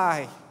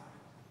 bullseye.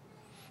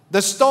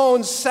 The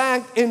stone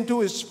sank into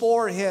his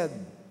forehead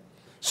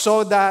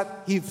so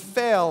that he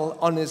fell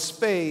on his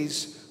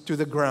face to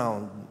the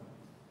ground.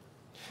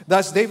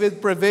 Thus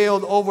David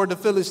prevailed over the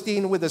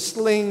Philistine with a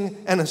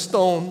sling and a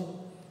stone,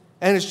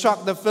 and he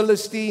struck the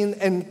Philistine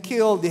and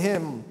killed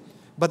him.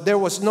 But there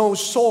was no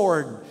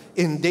sword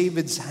in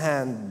David's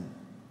hand.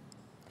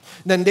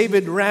 Then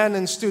David ran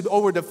and stood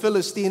over the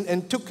Philistine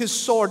and took his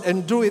sword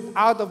and drew it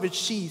out of its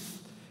sheath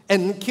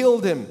and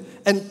killed him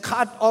and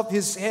cut off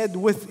his head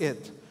with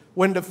it.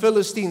 When the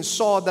Philistines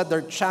saw that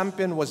their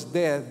champion was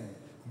dead,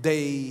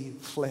 they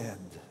fled."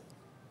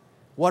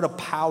 What a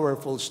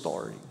powerful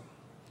story.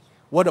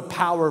 What a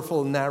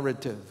powerful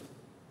narrative.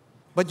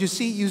 But you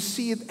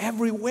see it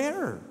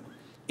everywhere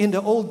in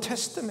the Old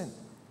Testament.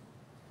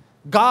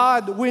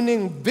 God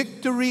winning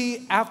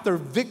victory after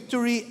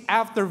victory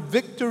after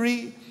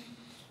victory,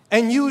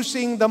 and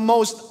using the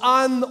most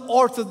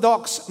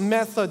unorthodox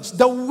methods,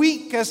 the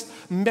weakest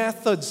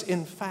methods,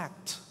 in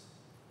fact.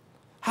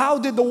 How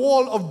did the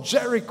wall of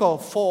Jericho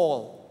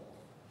fall?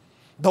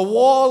 The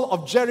wall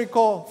of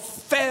Jericho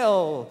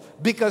fell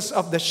because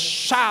of the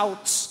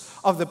shouts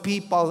of the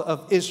people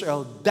of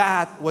Israel.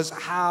 That was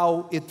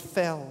how it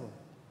fell.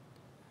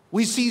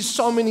 We see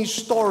so many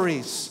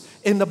stories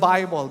in the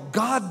Bible.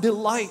 God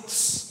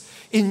delights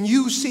in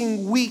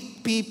using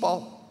weak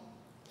people.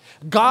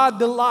 God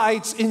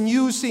delights in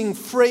using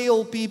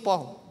frail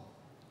people.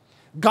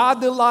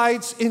 God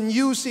delights in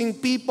using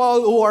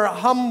people who are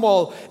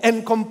humble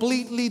and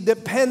completely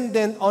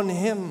dependent on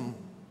Him.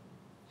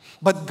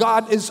 But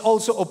God is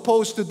also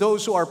opposed to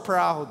those who are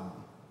proud.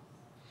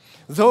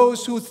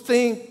 Those who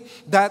think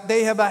that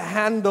they have a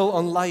handle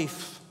on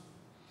life.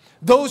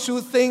 Those who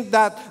think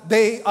that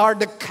they are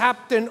the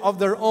captain of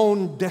their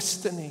own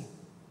destiny.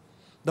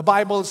 The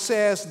Bible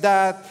says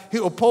that He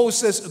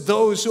opposes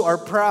those who are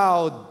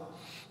proud,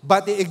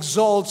 but He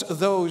exalts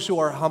those who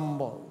are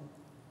humble.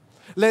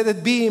 Let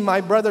it be,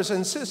 my brothers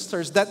and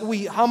sisters, that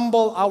we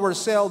humble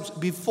ourselves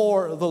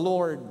before the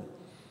Lord.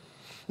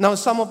 Now,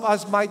 some of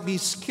us might be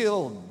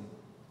skilled.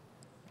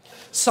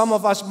 Some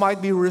of us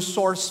might be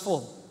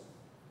resourceful.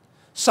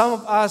 Some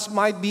of us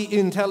might be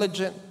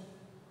intelligent.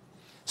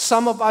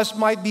 Some of us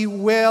might be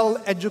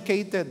well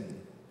educated.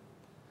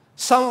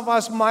 Some of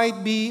us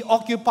might be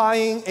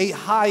occupying a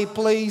high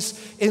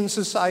place in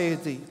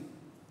society.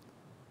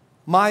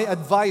 My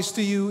advice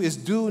to you is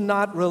do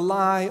not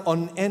rely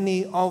on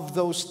any of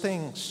those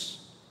things.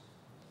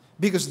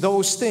 Because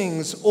those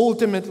things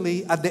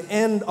ultimately, at the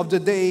end of the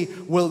day,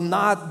 will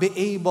not be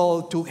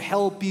able to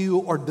help you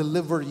or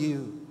deliver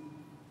you.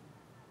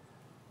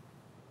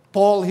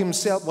 Paul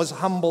himself was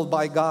humbled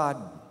by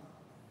God.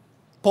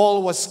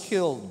 Paul was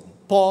skilled.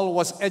 Paul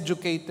was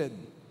educated.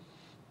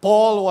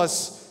 Paul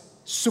was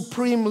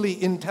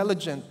supremely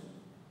intelligent.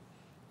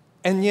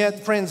 And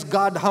yet, friends,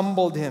 God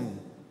humbled him.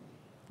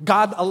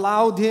 God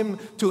allowed him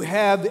to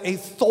have a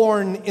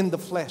thorn in the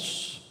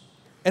flesh.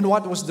 And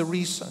what was the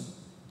reason?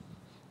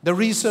 The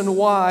reason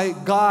why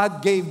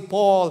God gave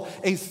Paul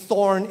a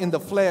thorn in the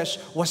flesh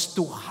was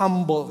to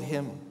humble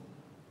him,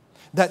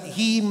 that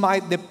he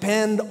might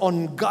depend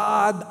on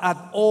God at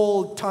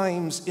all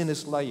times in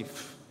his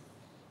life.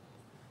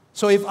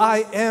 So if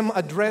I am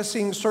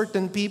addressing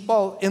certain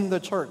people in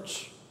the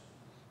church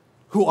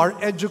who are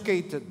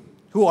educated,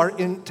 who are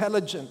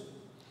intelligent,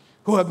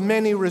 who have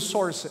many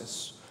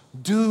resources,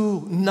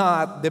 do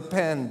not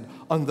depend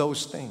on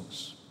those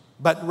things,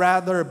 but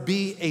rather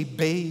be a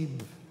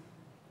babe,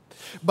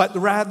 but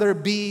rather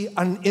be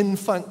an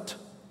infant.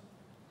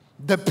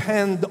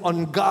 Depend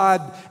on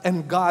God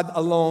and God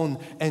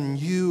alone, and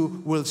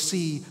you will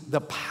see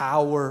the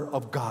power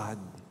of God.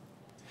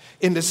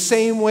 In the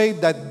same way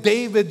that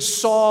David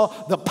saw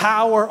the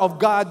power of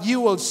God,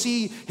 you will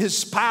see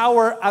His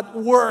power at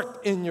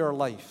work in your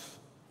life.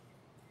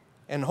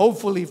 And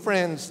hopefully,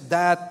 friends,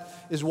 that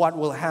is what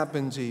will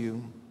happen to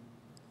you.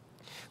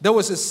 There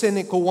was a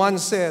cynic who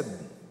once said,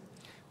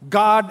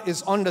 God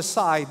is on the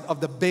side of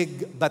the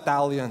big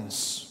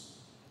battalions.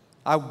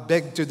 I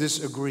beg to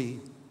disagree.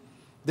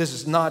 This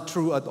is not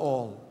true at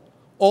all.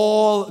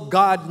 All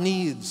God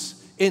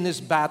needs in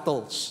His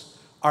battles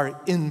are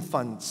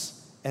infants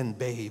and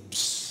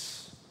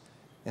babes.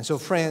 And so,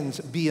 friends,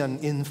 be an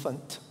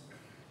infant.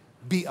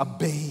 Be a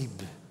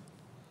babe.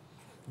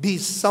 Be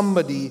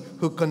somebody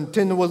who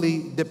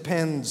continually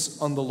depends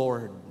on the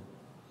Lord.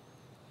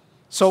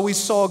 So we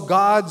saw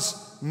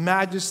God's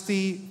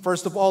majesty,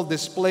 first of all,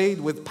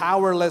 displayed with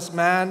powerless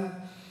man.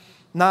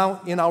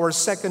 Now, in our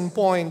second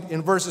point,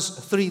 in verses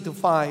 3 to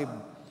 5,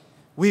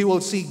 we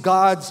will see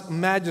God's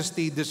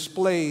majesty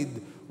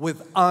displayed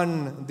with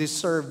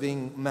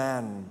undeserving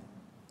man.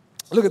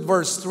 Look at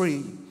verse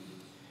 3.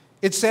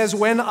 It says,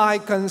 when I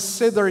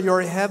consider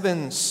your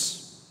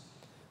heavens,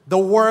 the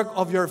work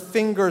of your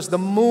fingers, the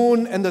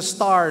moon and the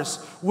stars,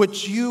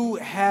 which you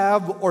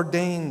have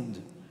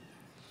ordained.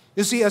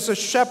 You see, as a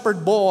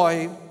shepherd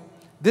boy,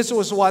 this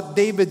was what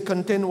David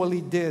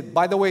continually did.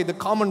 By the way, the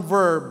common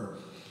verb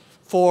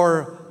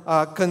for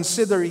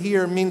consider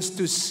here means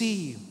to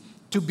see,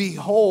 to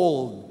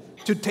behold,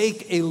 to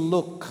take a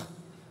look.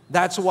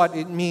 That's what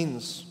it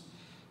means.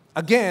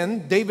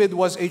 Again, David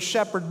was a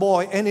shepherd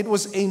boy, and it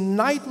was a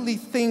nightly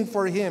thing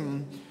for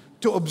him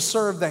to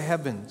observe the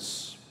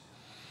heavens.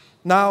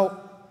 Now,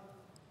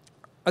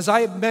 as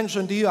I have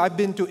mentioned to you, I've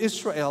been to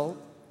Israel,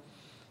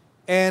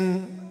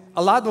 and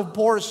a lot of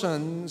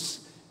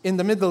portions in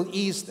the Middle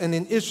East and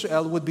in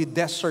Israel would be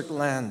desert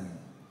land.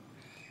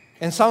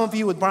 And some of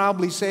you would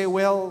probably say,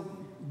 well,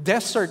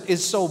 desert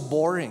is so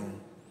boring.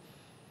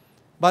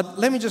 But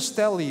let me just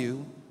tell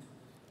you,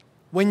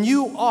 when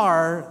you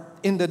are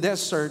in the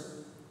desert,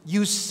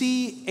 you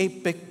see a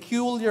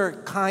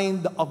peculiar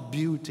kind of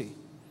beauty.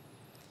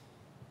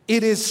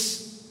 It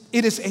is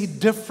a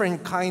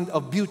different kind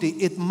of beauty.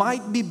 It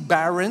might be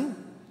barren,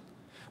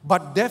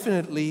 but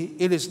definitely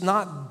it is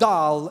not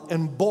dull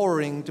and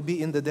boring to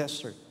be in the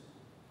desert.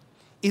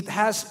 It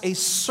has a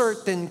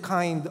certain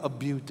kind of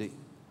beauty.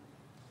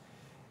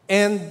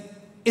 And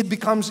it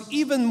becomes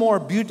even more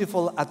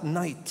beautiful at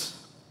night.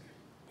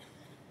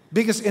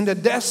 Because in the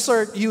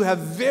desert, you have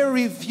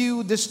very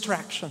few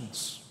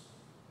distractions.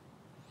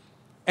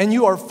 And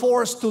you are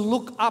forced to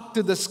look up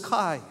to the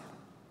sky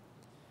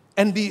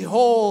and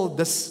behold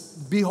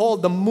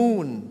the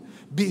moon,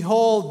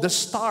 behold the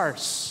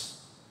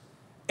stars.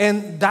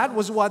 And that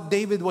was what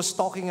David was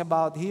talking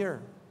about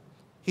here.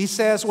 He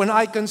says, when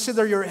I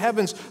consider your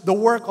heavens, the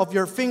work of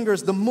your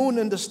fingers, the moon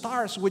and the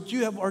stars which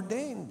you have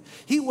ordained.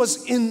 He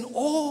was in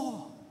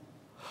awe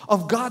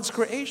of God's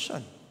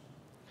creation.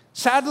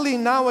 Sadly,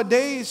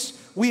 nowadays,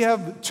 we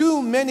have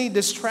too many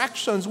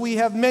distractions. We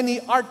have many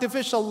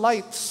artificial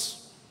lights.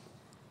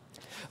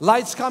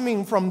 Lights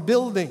coming from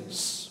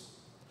buildings.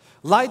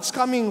 Lights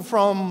coming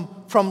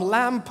from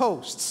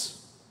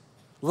lampposts.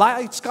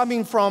 lights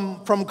coming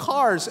from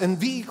cars and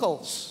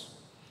vehicles.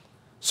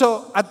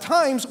 So at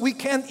times, we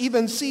can't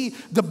even see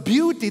the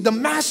beauty, the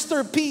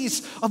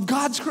masterpiece of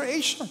God's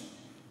creation.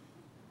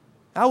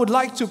 I would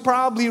like to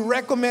probably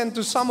recommend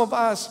to some of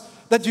us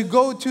that you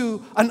go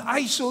to an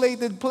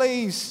isolated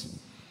place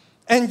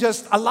and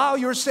just allow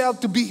yourself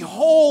to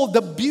behold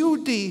the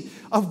beauty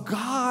of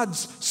God's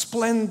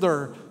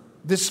splendor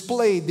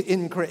displayed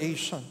in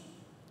creation.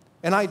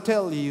 And I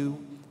tell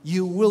you,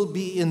 you will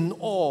be in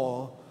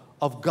awe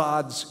of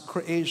God's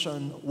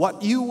creation.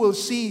 What you will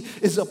see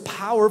is a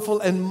powerful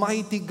and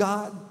mighty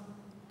God.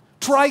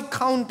 Try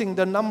counting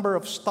the number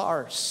of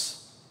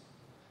stars.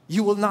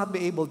 You will not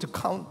be able to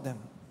count them.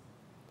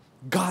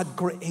 God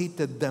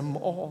created them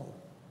all.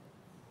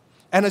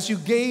 And as you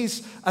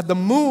gaze at the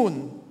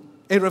moon,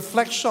 a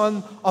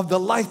reflection of the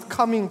light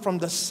coming from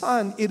the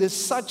sun, it is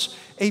such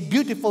a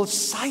beautiful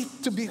sight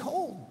to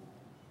behold.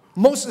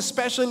 Most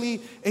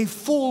especially a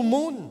full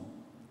moon.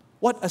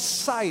 What a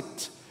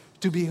sight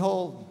to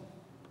behold.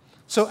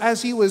 So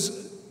as he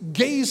was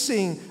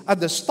gazing at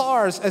the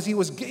stars, as he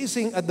was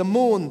gazing at the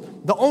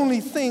moon, the only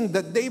thing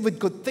that David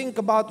could think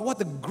about,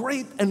 what a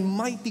great and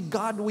mighty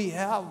God we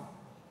have.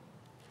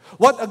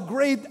 What a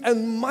great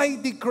and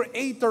mighty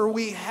Creator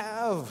we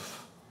have.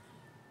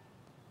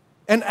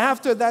 And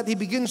after that, he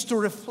begins to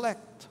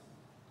reflect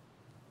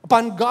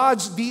upon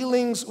God's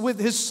dealings with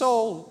his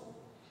soul.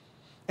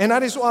 And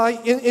that is why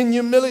in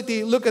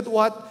humility, look at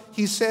what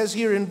he says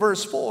here in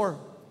verse 4.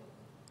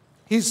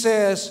 He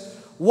says,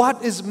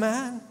 "What is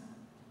man,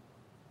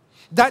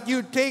 that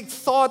you take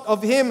thought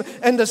of him,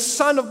 and the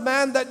Son of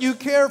Man that you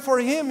care for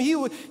him?"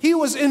 He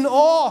was in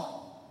awe.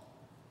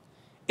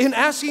 In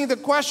asking the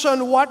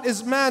question, what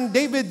is man,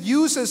 David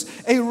uses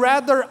a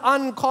rather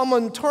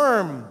uncommon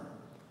term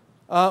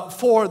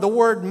for the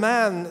word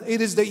man. It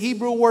is the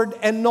Hebrew word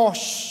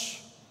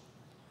enosh,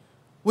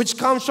 which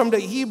comes from the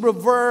Hebrew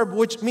verb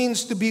which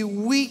means to be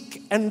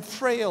weak and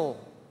frail.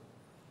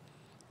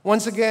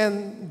 Once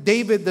again,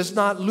 David does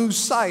not lose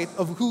sight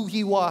of who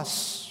he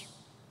was.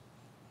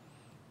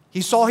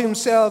 He saw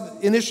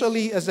himself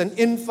initially as an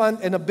infant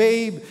and a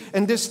babe,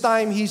 and this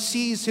time he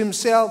sees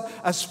himself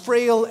as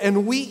frail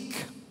and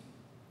weak.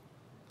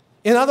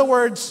 In other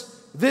words,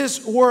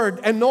 this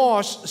word,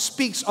 enosh,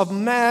 speaks of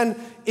man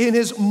in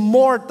his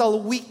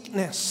mortal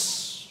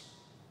weakness.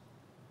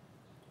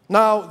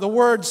 Now, the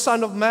word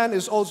Son of Man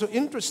is also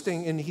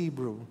interesting in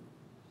Hebrew.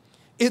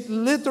 It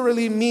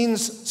literally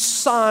means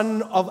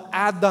son of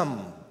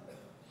Adam,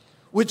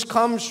 which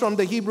comes from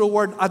the Hebrew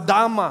word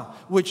Adama,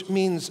 which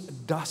means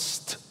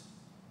dust.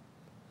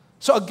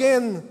 So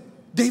again,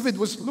 David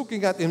was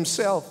looking at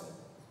himself,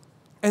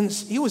 and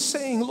he was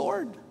saying,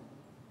 "Lord,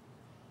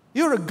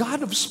 you're a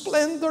God of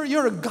splendor.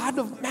 You're a God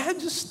of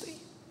majesty.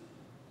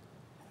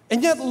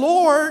 And yet,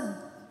 Lord,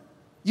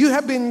 you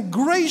have been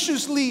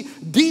graciously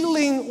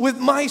dealing with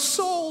my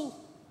soul.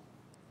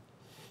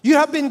 You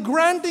have been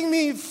granting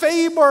me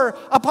favor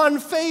upon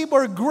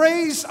favor,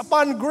 grace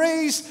upon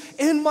grace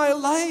in my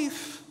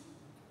life."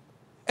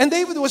 And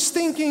David was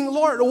thinking,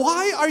 "Lord,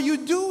 why are you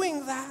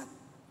doing that?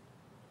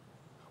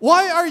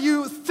 Why are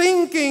you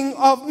thinking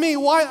of me?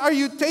 Why are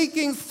you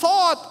taking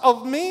thought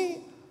of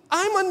me?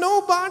 I'm a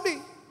nobody.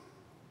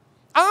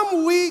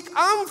 I'm weak,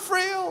 I'm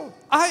frail,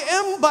 I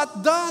am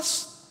but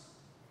dust.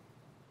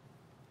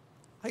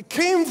 I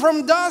came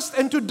from dust,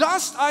 and to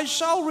dust I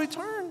shall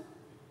return.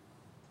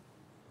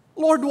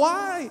 Lord,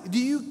 why do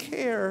you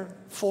care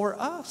for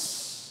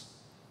us?"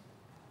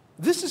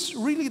 This is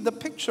really the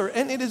picture,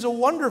 and it is a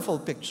wonderful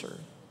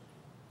picture.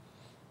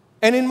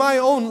 And in my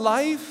own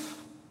life,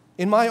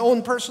 in my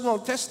own personal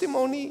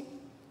testimony,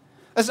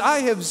 as I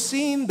have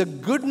seen the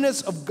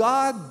goodness of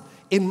God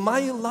in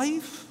my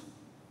life,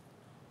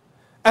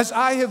 as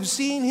I have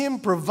seen Him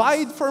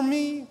provide for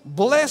me,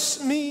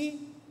 bless me,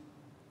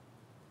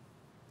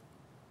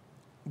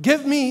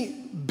 give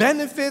me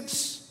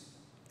benefits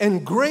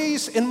and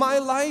grace in my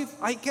life,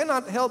 I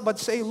cannot help but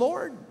say,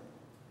 "Lord,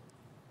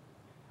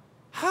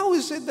 how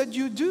is it that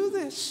you do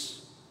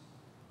this?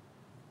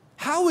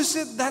 How is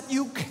it that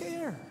you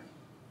care?"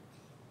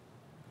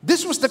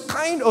 This was the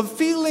kind of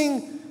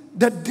feeling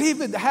that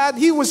David had.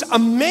 He was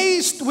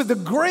amazed with the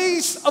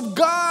grace of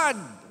God.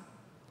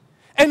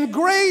 And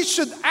grace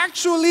should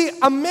actually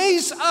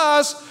amaze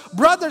us,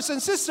 brothers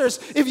and sisters,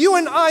 if you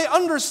and I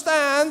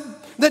understand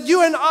that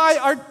you and I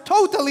are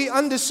totally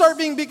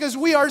undeserving because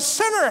we are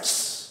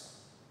sinners.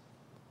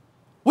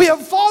 We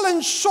have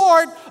fallen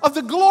short of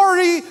the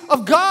glory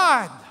of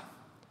God.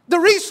 The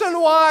reason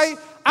why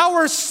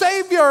our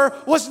Savior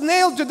was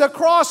nailed to the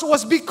cross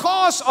was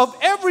because of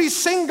every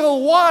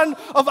single one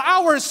of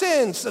our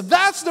sins.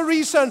 That's the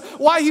reason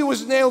why He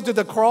was nailed to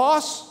the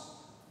cross.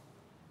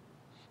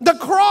 The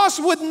cross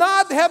would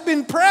not have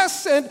been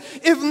present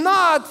if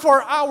not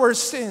for our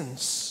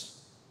sins.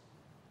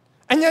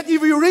 And yet,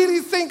 if you really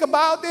think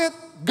about it,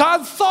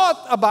 God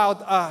thought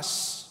about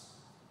us.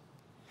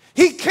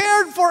 He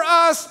cared for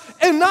us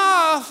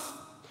enough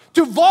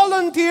to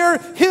volunteer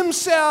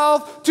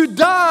Himself to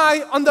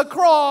die on the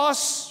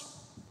cross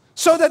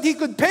so that He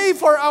could pay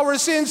for our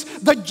sins,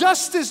 the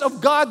justice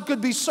of God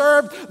could be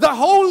served, the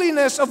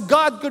holiness of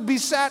God could be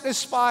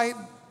satisfied,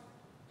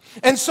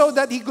 and so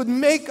that He could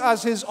make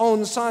us His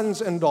own sons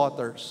and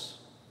daughters.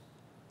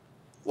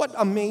 What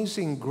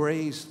amazing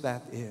grace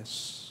that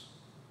is.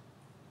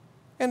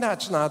 And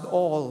that's not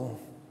all.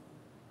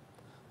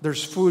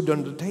 There's food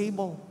on the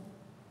table.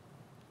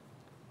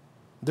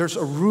 There's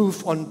a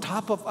roof on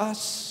top of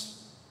us.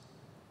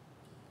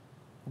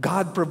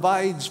 God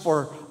provides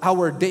for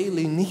our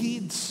daily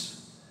needs.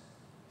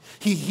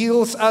 He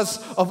heals us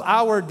of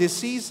our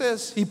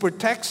diseases. He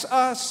protects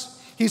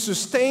us. He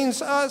sustains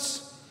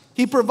us.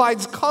 He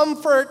provides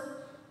comfort.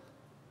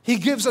 He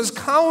gives us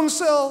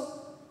counsel.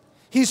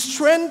 He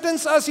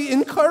strengthens us. He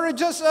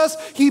encourages us.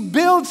 He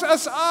builds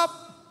us up.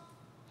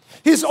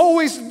 He's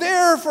always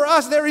there for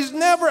us. There is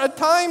never a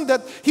time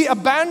that He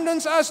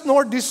abandons us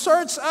nor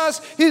deserts us.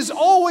 He's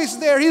always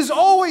there. He's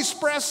always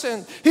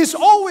present. He's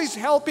always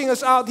helping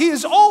us out. He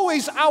is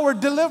always our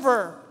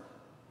deliverer.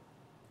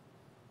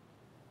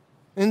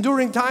 And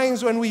during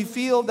times when we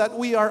feel that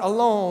we are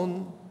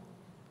alone,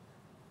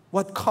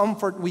 what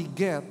comfort we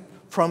get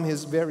from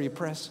His very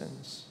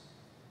presence.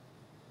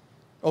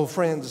 Oh,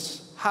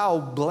 friends, how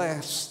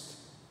blessed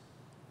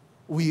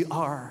we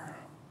are.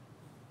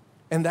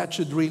 And that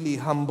should really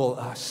humble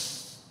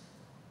us.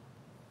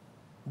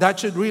 That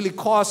should really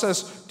cause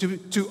us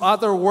to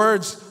utter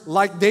words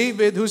like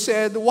David, who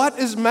said, "What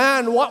is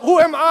man? Who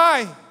am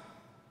I?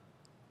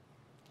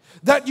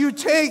 That you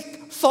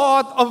take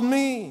thought of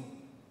me."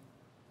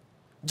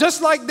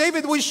 Just like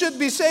David, we should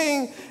be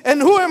saying,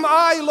 "And who am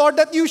I, Lord,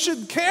 that you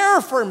should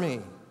care for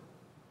me?"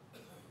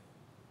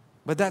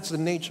 But that's the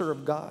nature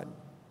of God.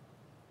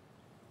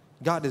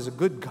 God is a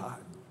good God.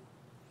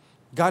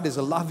 God is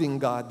a loving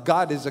God.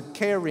 God is a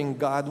caring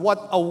God.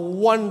 What a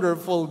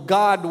wonderful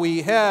God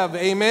we have.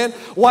 Amen.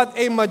 What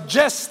a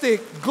majestic,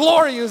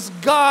 glorious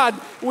God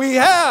we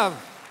have.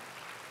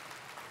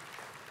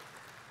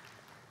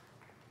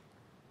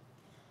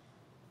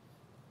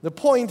 The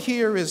point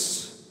here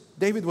is,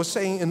 David was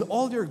saying, in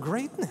all your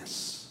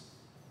greatness,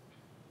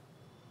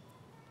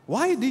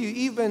 why do you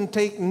even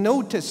take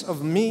notice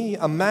of me,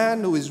 a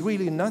man who is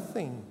really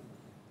nothing?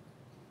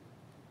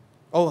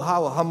 Oh,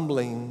 how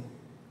humbling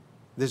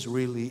this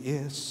really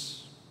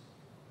is.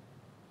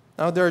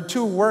 Now, there are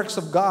two works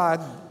of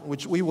God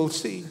which we will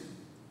see.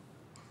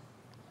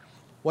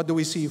 What do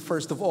we see?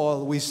 First of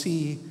all, we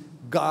see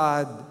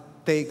God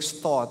takes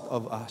thought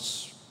of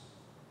us.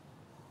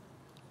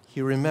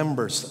 He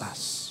remembers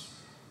us.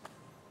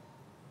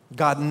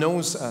 God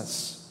knows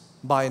us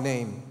by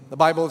name. The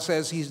Bible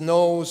says He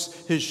knows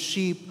His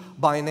sheep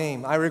by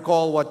name. I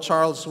recall what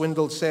Charles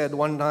Swindoll said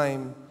one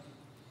time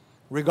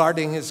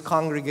regarding his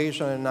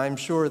congregation, and I'm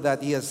sure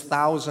that he has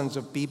thousands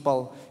of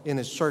people in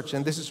his church.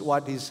 And this is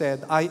what he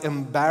said: "I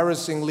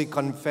embarrassingly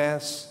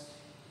confess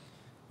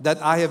that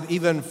I have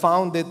even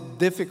found it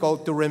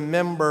difficult to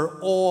remember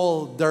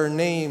all their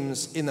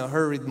names in a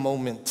hurried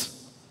moment."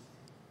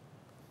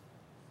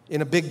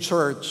 In a big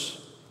church,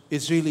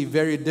 it's really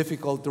very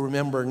difficult to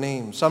remember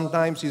names.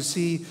 Sometimes you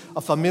see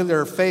a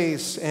familiar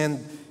face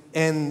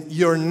and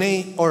your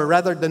name, or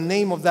rather the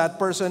name of that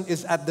person,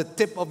 is at the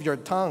tip of your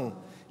tongue.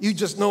 You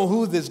just know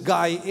who this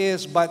guy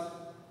is,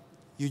 but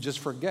you just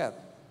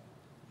forget.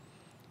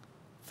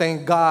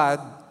 Thank God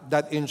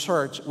that in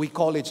church we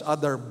call each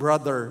other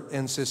brother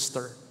and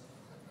sister.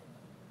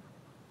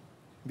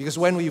 Because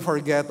when we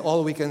forget,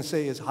 all we can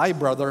say is, "Hi,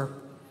 brother,"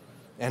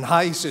 and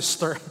 "Hi,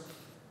 sister."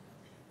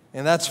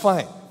 And that's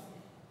fine.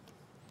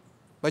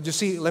 But you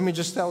see, let me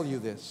just tell you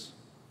this.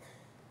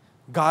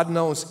 God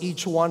knows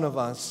each one of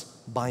us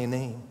by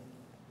name.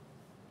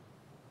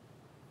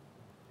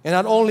 And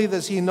not only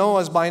does He know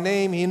us by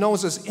name, He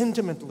knows us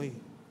intimately.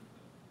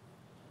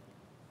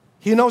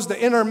 He knows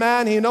the inner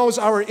man. He knows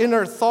our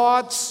inner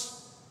thoughts.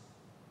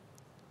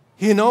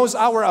 He knows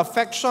our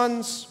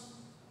affections.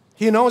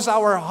 He knows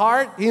our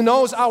heart. He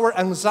knows our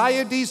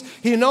anxieties.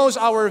 He knows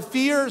our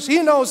fears.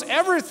 He knows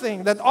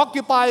everything that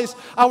occupies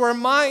our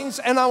minds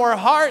and our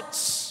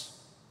hearts.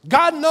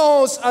 God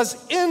knows us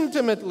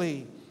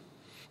intimately.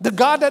 The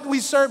God that we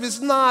serve is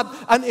not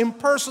an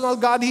impersonal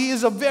God. He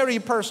is a very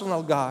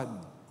personal God.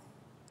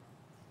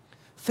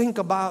 Think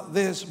about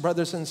this,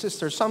 brothers and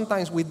sisters.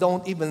 Sometimes we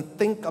don't even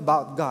think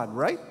about God,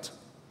 right?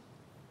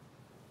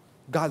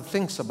 God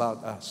thinks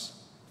about us.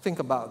 Think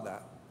about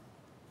that.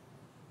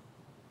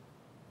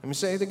 Let me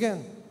say it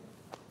again.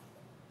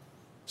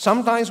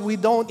 Sometimes we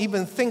don't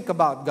even think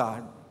about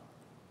God.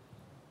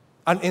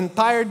 An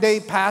entire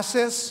day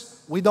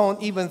passes, we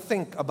don't even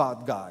think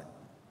about God.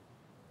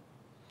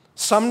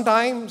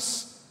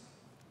 Sometimes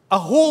a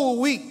whole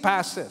week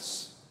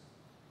passes,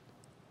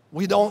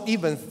 we don't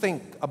even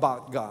think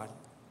about God.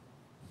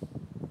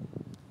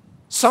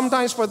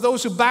 Sometimes for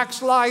those who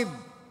backslide,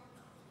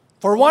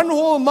 for one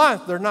whole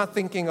month, they're not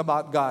thinking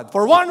about God.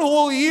 For one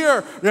whole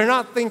year, they're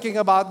not thinking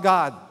about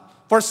God.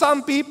 For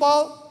some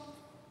people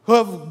who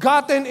have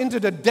gotten into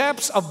the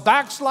depths of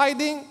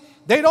backsliding,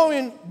 they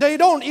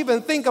don't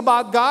even think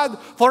about God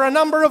for a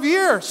number of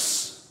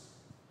years.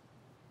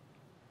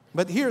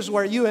 But here's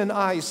where you and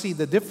I see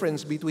the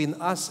difference between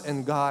us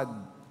and God.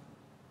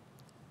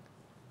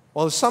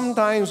 Well,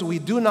 sometimes we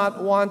do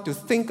not want to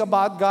think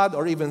about God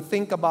or even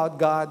think about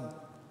God.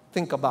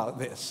 Think about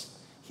this.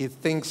 He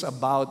thinks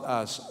about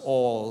us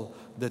all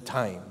the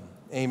time.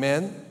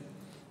 Amen?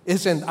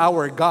 Isn't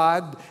our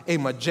God a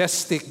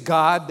majestic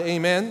God?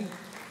 Amen?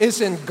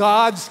 Isn't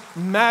God's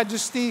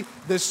majesty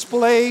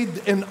displayed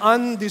in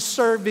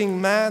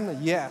undeserving man?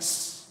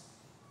 Yes.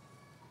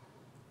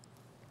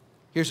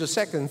 Here's the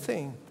second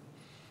thing.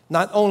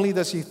 Not only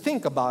does He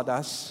think about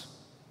us,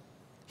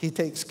 He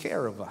takes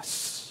care of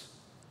us.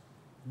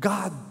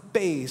 God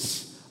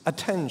pays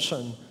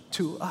attention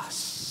to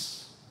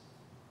us.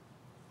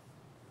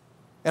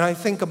 And I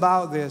think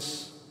about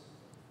this,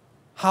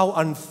 how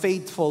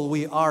unfaithful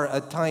we are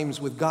at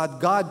times with God.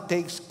 God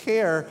takes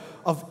care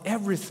of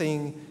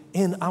everything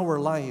in our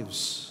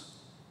lives.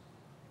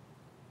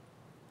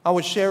 I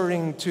was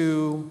sharing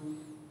to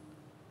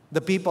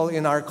the people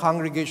in our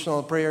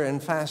congregational prayer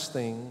and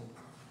fasting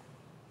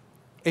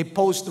a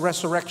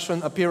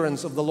post-resurrection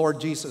appearance of the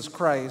Lord Jesus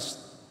Christ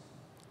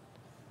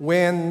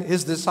when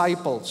His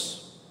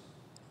disciples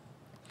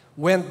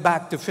went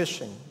back to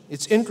fishing.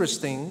 It's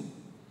interesting.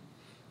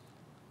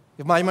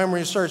 If my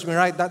memory serves me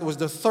right, that was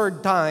the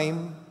third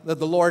time that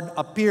the Lord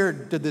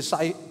appeared to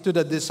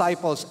the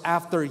disciples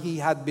after He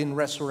had been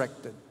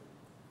resurrected.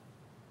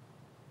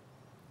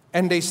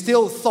 And they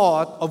still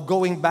thought of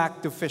going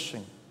back to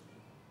fishing.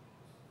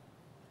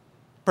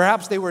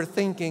 Perhaps they were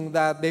thinking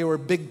that they were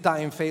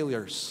big-time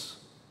failures.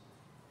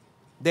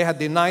 They had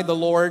denied the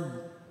Lord.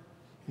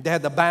 They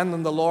had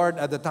abandoned the Lord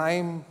at the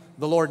time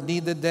the Lord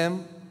needed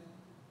them.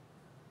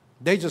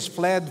 They just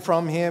fled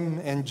from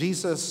Him, and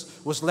Jesus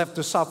was left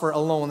to suffer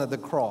alone at the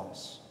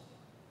cross.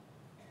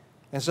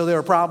 And so they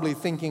were probably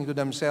thinking to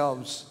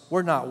themselves,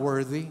 we're not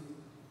worthy.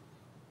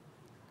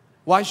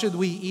 Why should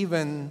we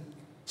even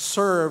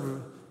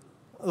serve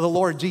the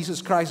Lord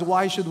Jesus Christ?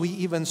 Why should we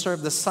even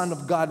serve the Son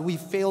of God? We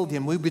failed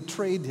Him. We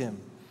betrayed Him.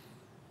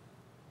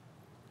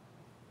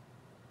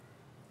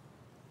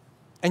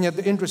 And yet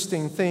the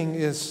interesting thing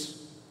is,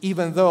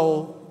 even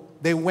though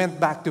they went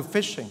back to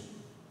fishing,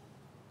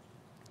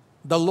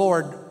 the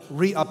Lord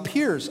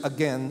reappears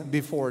again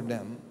before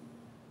them.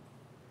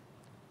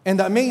 And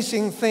the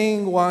amazing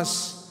thing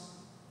was,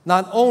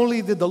 not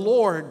only did the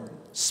Lord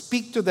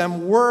speak to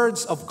them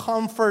words of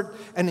comfort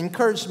and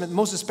encouragement,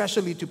 most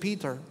especially to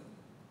Peter.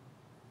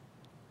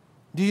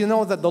 Do you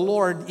know that the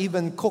Lord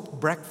even cooked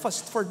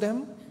breakfast for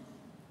them?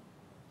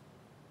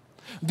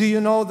 Do you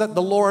know that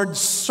the Lord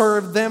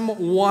served them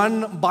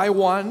one by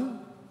one?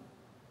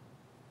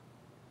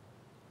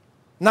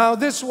 Now,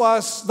 this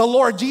was the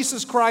Lord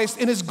Jesus Christ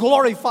in His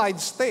glorified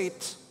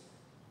state.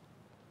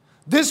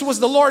 This was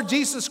the Lord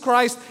Jesus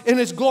Christ in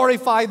His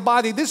glorified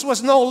body. This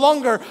was no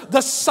longer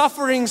the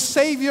suffering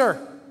Savior.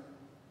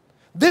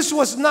 This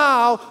was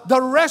now the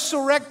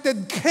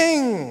resurrected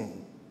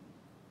King.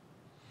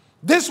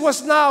 This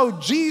was now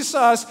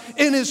Jesus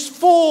in His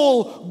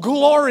full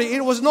glory.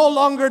 It was no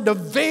longer the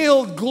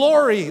veiled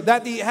glory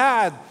that He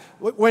had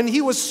when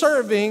He was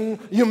serving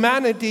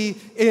humanity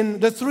in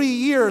the 3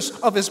 years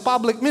of His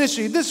public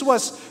ministry. This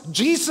was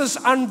Jesus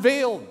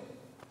unveiled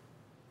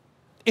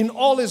in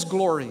all His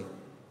glory.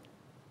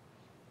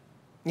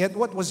 Yet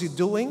what was He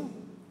doing?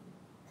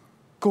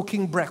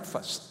 Cooking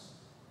breakfast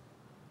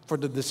for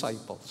the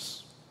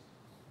disciples.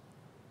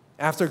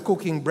 After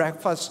cooking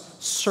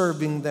breakfast,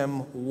 serving them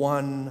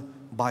one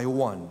by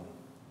one.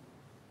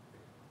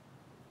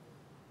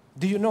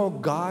 Do you know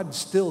God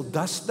still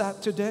does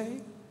that today?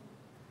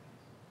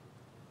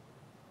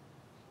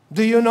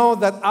 Do you know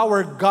that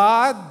our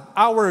God,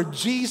 our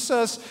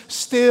Jesus,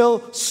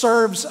 still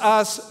serves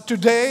us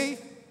today?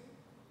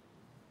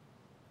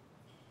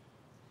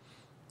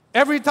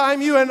 Every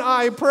time you and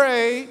I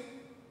pray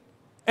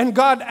and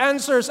God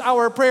answers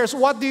our prayers,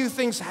 what do you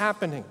think's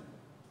happening?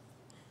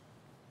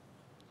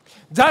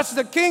 That's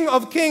the King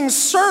of Kings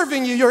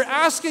serving you. You're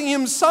asking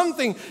Him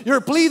something.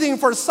 You're pleading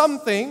for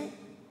something.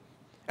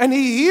 And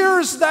He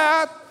hears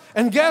that.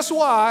 And guess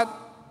what?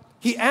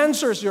 He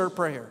answers your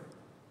prayer.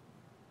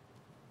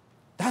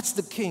 That's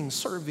the King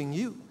serving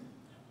you.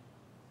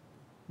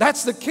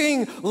 That's the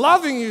King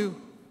loving you.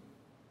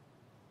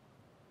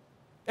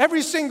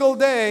 Every single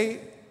day,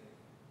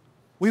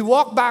 we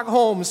walk back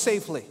home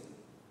safely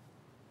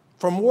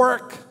from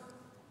work.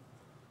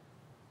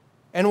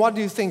 And what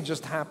do you think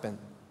just happened?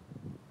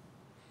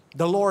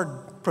 The Lord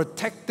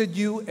protected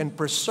you and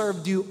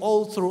preserved you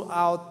all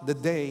throughout the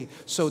day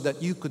so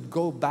that you could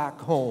go back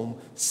home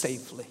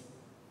safely.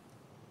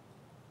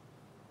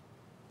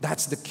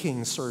 That's the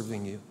King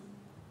serving you.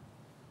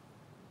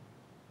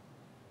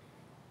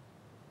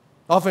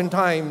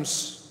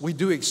 Oftentimes, we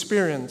do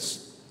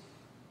experience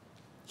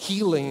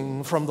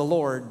healing from the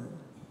Lord.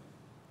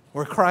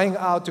 We're crying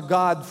out to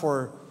God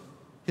for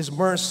His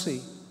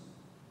mercy.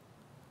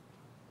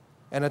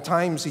 And at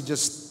times, He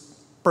just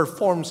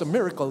performs a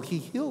miracle. He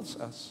heals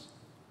us.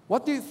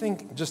 What do you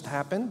think just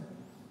happened?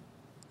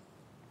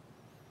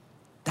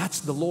 That's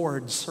the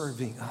Lord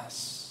serving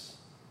us.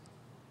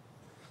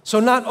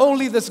 So not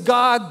only does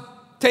God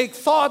take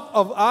thought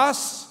of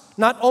us.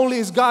 Not only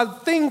is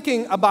God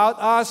thinking about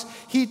us,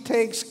 He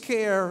takes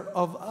care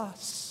of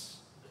us.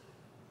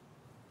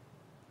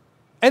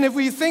 And if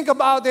we think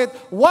about it,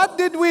 what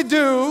did we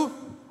do,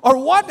 or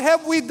what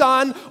have we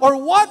done,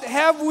 or what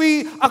have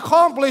we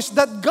accomplished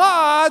that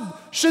God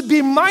should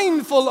be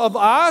mindful of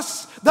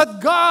us,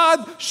 that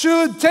God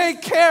should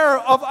take care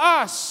of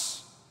us?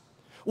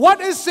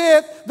 What is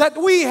it that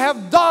we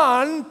have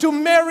done to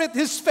merit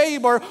His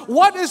favor?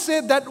 What is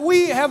it that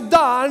we have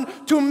done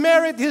to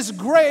merit His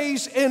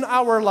grace in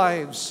our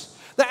lives?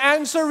 The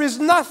answer is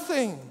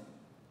nothing.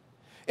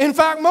 In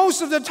fact,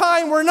 most of the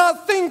time we're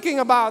not thinking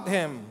about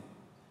Him.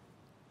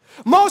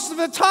 Most of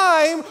the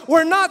time,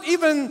 we're not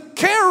even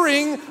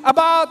caring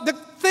about the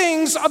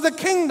things of the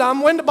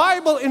kingdom, when the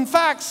Bible in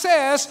fact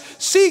says,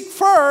 seek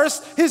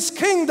first His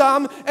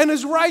kingdom and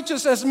His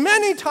righteousness.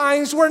 Many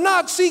times we're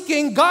not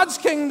seeking God's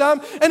kingdom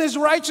and His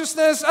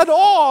righteousness at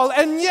all.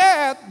 And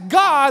yet,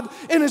 God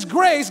in His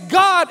grace,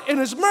 God in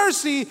His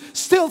mercy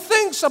still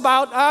thinks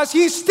about us.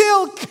 He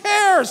still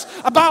cares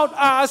about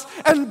us.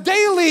 And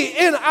daily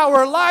in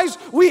our lives,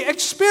 we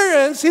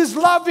experience His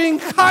loving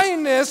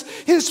kindness,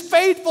 His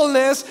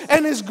faithfulness,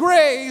 and His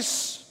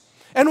grace.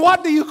 And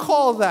what do you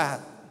call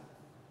that?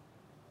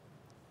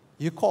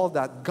 You call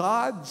that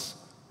God's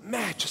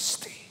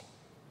majesty.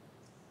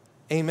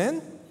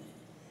 Amen?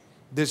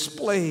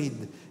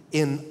 Displayed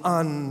in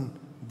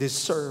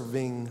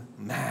undeserving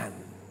man.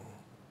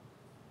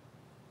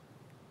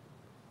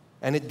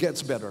 And it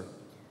gets better.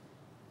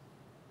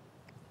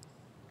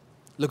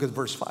 Look at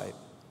verse 5.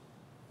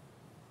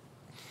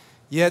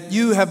 Yet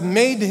you have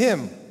made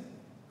Him.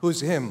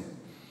 Who's Him?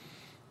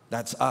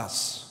 That's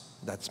us.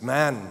 That's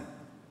man.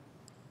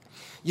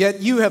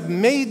 Yet you have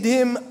made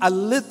Him a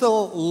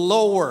little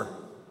lower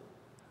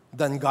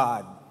than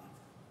God.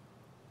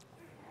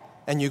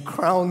 And you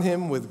crown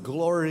Him with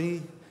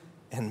glory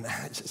and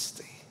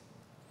majesty.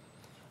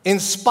 In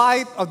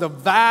spite of the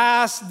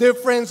vast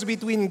difference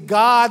between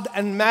God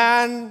and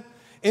man,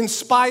 in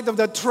spite of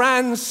the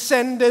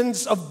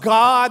transcendence of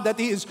God, that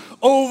He is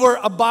over,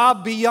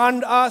 above,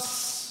 beyond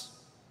us,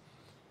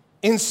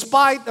 in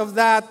spite of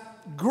that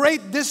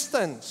great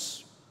distance,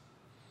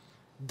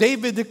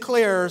 David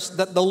declares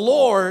that the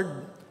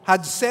Lord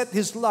had set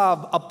His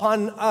love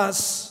upon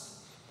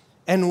us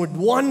and would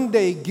one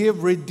day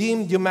give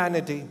redeemed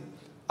humanity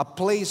a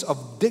place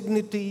of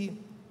dignity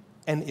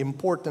and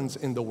importance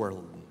in the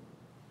world.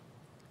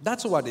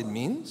 That's what it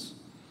means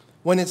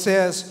when it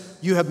says,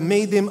 you have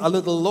made Him a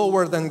little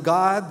lower than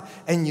God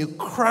and you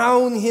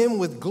crown Him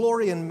with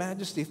glory and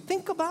majesty.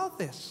 Think about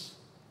this.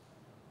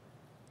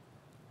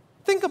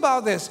 Think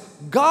about this.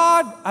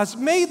 God has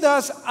made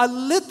us a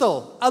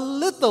little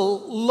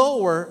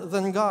lower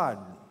than God.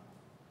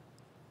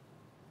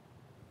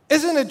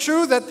 Isn't it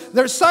true that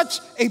there's such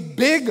a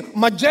big,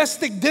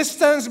 majestic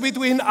distance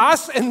between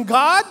us and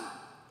God?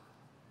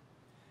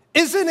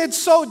 Isn't it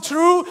so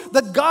true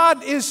that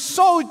God is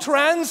so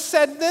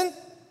transcendent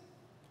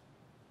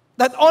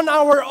that on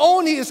our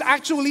own He is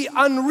actually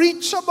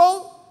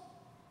unreachable?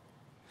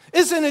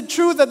 Isn't it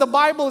true that the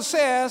Bible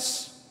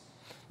says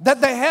that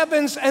the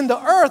heavens and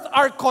the earth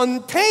are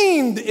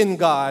contained in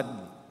God?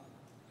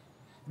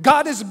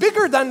 God is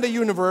bigger than the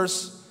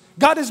universe.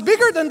 God is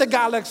bigger than the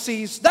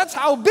galaxies. That's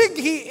how big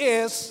He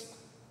is.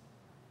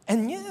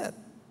 And yet,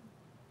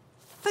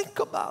 think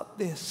about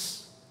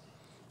this.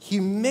 He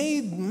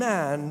made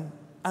man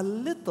a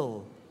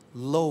little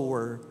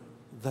lower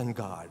than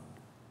God.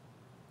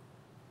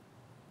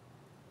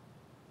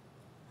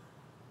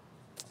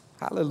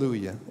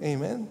 Hallelujah.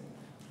 Amen.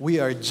 We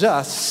are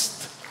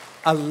just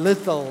a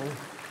little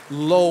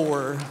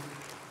lower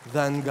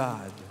than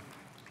God.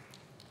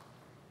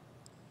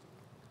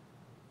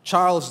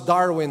 Charles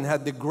Darwin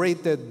had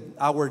degraded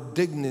our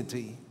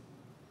dignity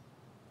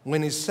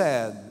when he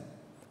said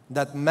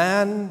that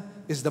man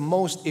is the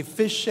most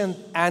efficient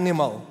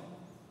animal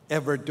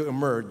ever to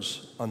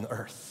emerge on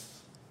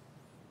earth.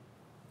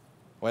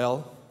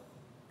 Well,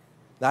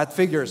 that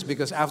figures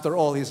because after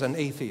all, he's an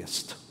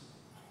atheist.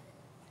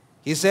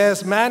 He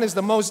says man is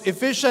the most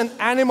efficient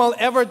animal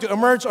ever to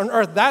emerge on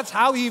earth. That's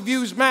how he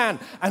views man,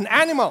 an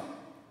animal,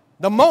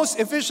 the most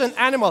efficient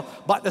animal.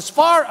 But as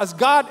far as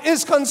God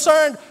is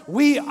concerned,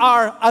 we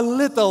are a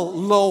little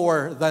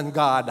lower than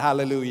God.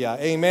 Hallelujah.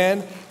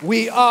 Amen.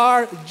 We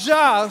are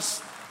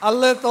just a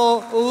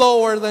little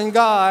lower than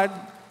God.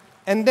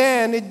 And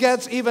then it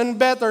gets even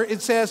better.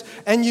 It says,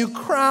 and you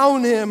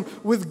crown Him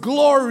with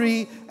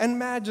glory and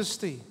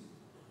majesty.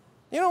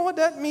 You know what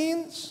that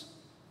means?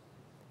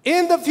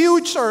 In the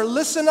future,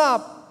 listen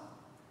up.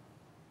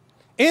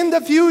 In the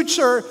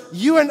future,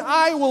 you and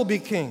I will be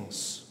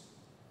kings.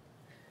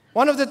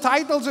 One of the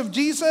titles of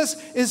Jesus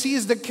is He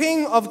is the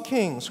King of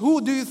Kings.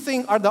 Who do you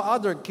think are the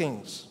other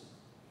kings?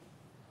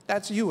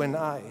 That's you and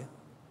I.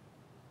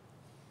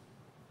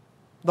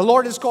 The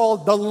Lord is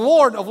called the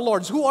Lord of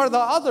Lords. Who are the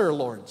other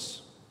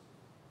lords?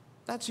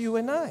 That's you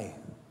and I.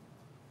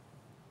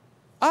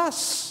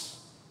 Us,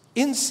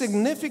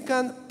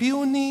 insignificant,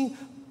 puny,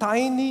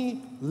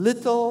 tiny,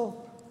 little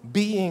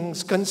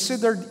beings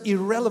considered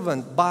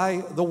irrelevant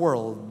by the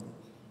world.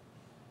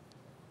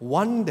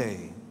 one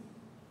day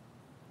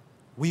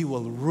we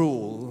will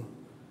rule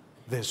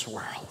this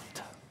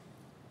world.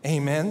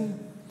 Amen?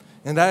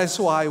 And that is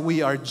why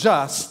we are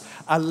just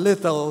a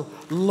little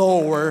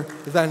lower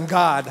than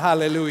God.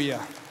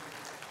 Hallelujah.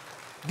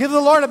 Give the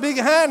Lord a big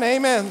hand.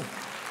 Amen.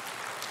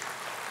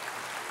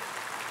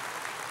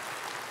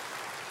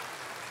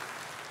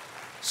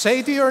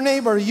 Say to your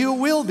neighbor, you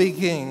will be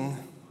king.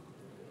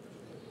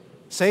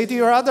 Say to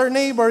your other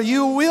neighbor,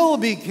 you will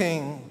be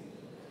king.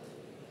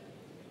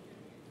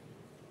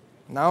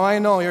 Now I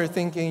know you're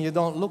thinking you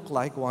don't look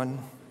like one,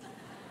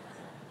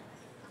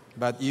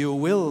 but you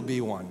will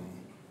be one.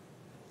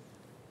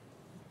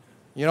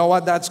 You know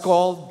what that's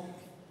called?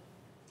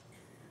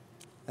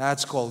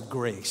 That's called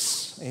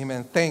grace.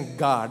 Amen. Thank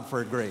God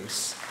for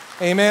grace.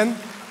 Amen.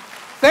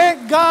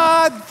 Thank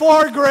God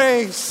for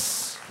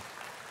grace.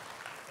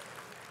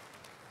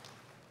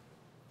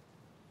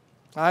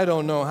 I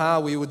don't know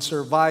how we would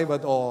survive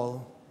at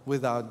all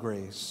without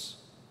grace.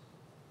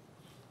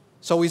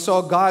 So we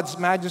saw God's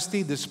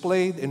majesty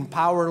displayed in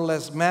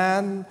powerless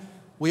man.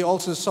 We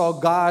also saw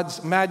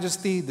God's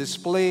majesty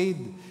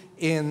displayed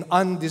in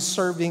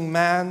undeserving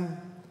man.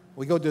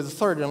 We go to the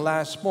third and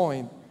last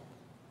point.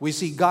 We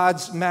see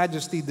God's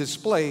majesty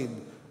displayed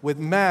with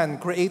man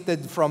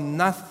created from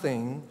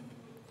nothing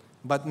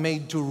but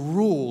made to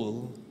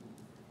rule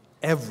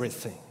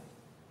everything.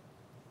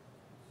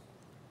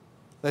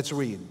 Let's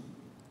read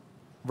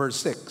verse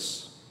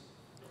 6.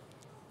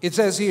 It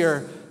says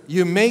here,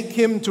 you make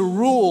him to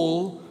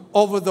rule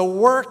over the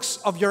works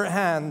of your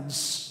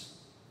hands.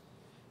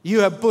 You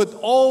have put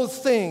all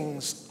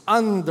things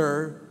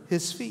under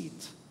his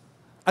feet.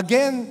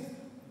 Again,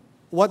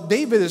 what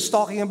David is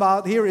talking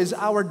about here is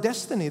our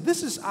destiny.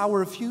 This is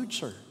our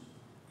future.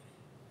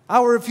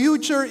 Our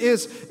future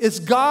is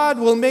God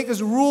will make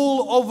us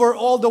rule over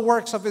all the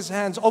works of his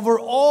hands, over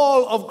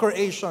all of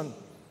creation.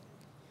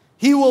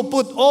 He will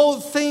put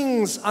all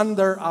things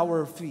under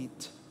our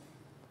feet.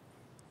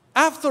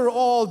 After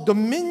all,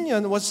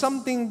 dominion was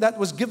something that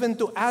was given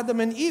to Adam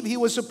and Eve. He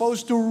was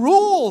supposed to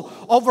rule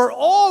over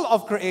all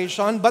of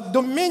creation, but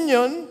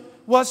dominion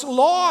was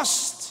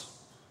lost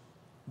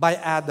by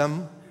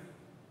Adam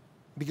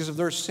because of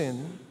their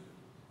sin.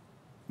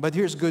 But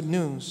here's good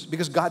news,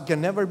 because God can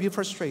never be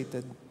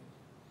frustrated.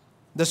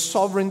 The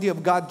sovereignty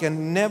of God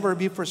can never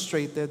be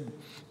frustrated.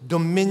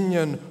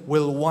 Dominion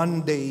will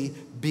one day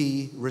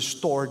be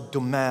restored to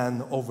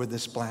man over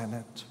this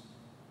planet.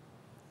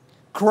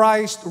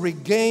 Christ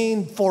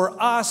regained for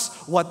us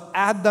what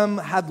Adam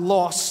had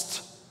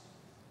lost.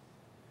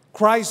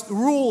 Christ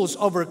rules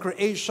over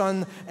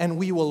creation, and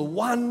we will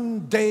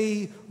one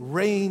day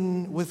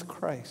reign with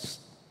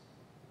Christ.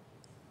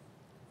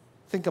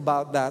 Think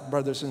about that,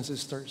 brothers and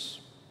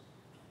sisters.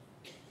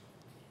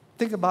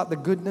 Think about the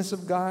goodness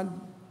of God.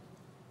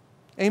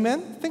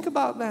 Amen? Think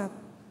about that.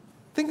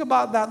 Think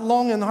about that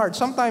long and hard.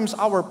 Sometimes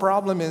our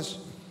problem is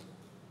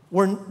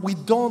we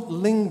don't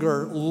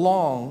linger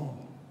long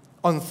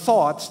on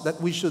thoughts that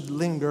we should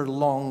linger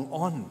long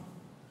on.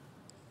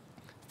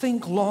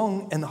 Think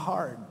long and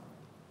hard.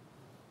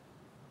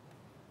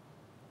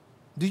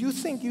 Do you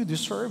think you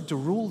deserve to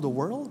rule the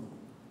world?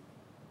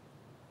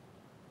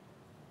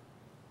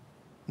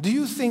 Do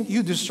you think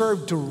you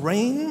deserve to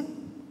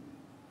reign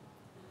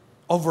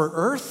over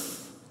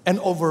earth and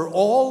over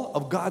all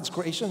of God's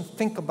creation?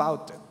 Think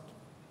about it.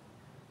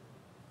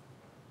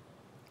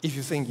 If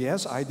you think,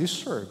 yes, I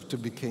deserve to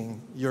be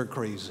king, you're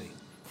crazy.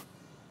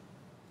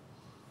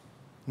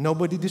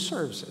 Nobody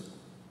deserves it.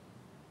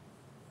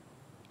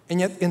 And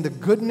yet, in the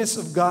goodness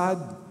of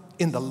God,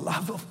 in the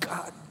love of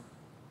God,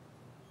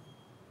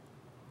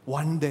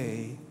 one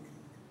day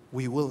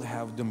we will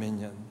have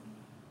dominion.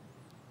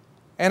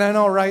 And I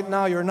know right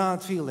now you're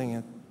not feeling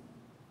it.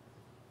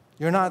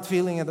 You're not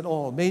feeling it at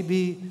all.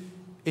 Maybe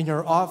in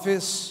your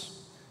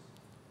office,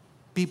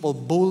 people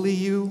bully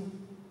you.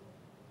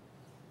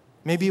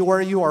 Maybe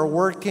where you are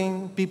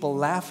working, people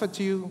laugh at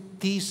you,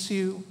 tease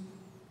you,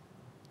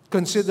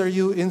 consider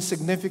you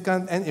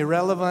insignificant and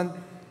irrelevant.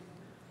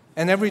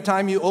 And every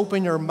time you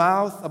open your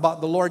mouth about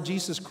the Lord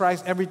Jesus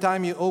Christ, every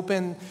time you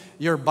open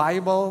your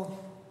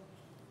Bible,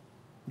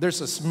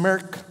 there's a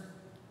smirk.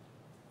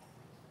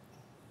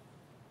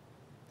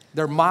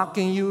 They're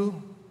mocking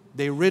you.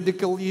 They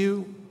ridicule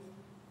you.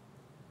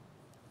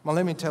 Well,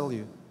 let me tell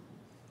you,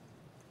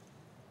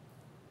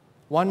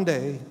 one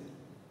day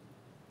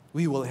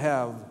we will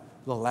have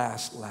the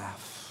last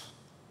laugh.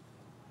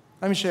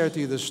 Let me share to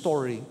you the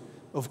story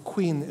of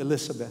Queen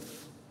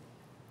Elizabeth.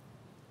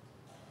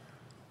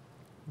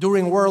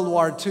 During World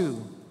War II,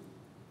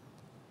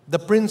 the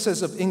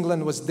Princess of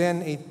England was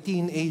then a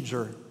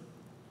teenager.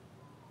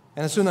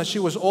 And as soon as she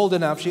was old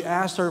enough, she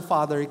asked her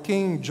father,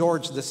 King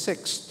George VI,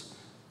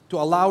 to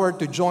allow her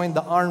to join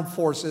the armed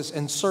forces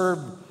and serve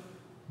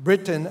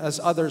Britain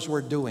as others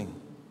were doing.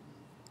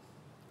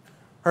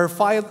 Her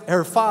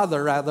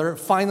father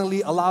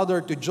finally allowed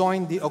her to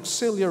join the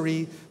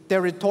auxiliary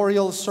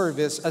territorial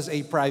service as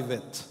a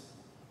private.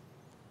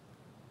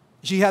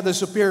 She had a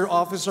superior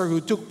officer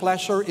who took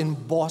pleasure in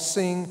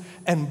bossing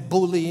and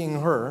bullying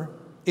her.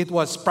 It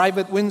was,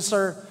 Private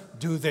Windsor,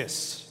 do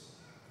this.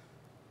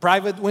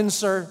 Private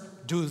Windsor,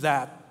 do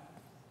that.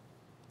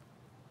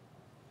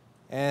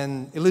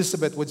 And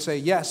Elizabeth would say,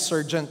 yes,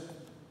 Sergeant.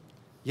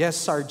 Yes,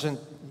 Sergeant,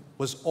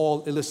 was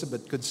all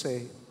Elizabeth could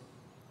say.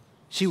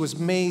 She was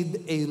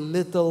made a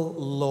little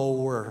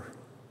lower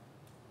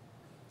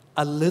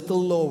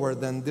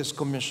than this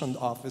commissioned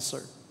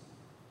officer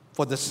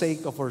for the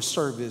sake of her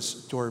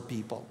service to her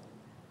people.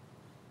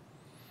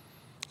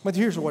 But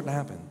here's what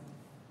happened.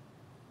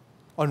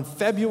 On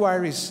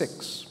February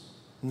 6,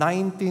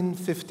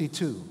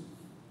 1952,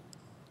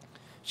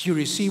 she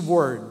received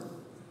word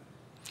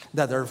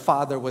that her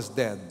father was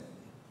dead.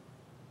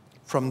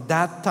 From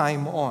that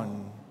time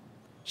on,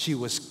 she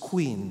was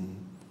Queen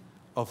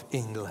of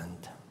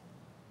England.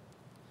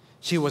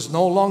 She was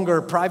no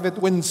longer Private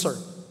Windsor,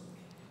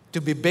 to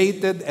be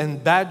baited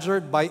and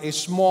badgered by a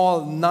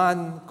small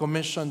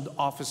non-commissioned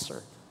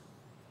officer.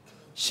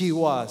 She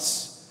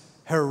was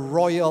Her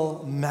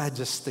Royal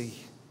Majesty,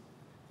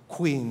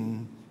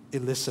 Queen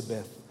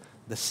Elizabeth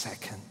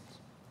II.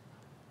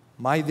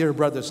 My dear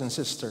brothers and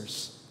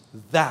sisters,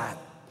 that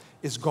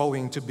is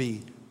going to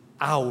be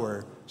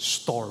our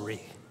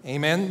story.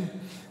 Amen?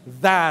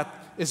 That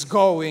is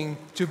going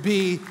to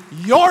be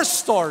your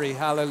story.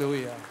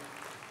 Hallelujah.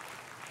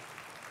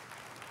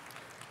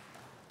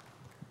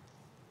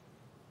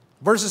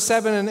 Verses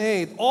 7 and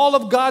 8, all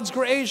of God's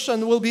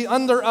creation will be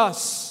under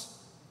us.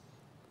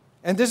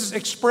 And this is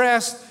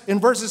expressed in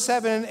verses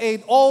 7 and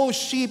 8. All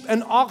sheep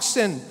and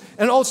oxen,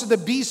 and also the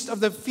beasts of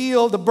the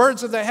field, the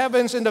birds of the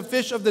heavens, and the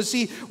fish of the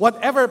sea,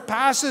 whatever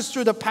passes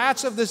through the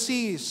paths of the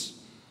seas.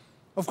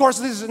 Of course,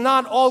 this is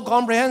not all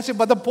comprehensive,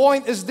 but the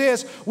point is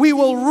this: we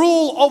will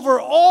rule over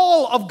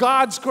all of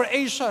God's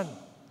creation.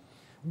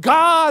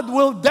 God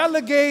will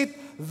delegate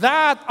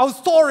that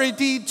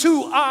authority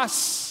to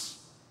us.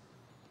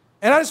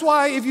 And that's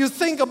why if you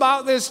think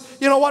about this,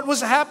 what was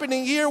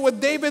happening here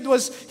with David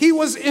was he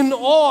was in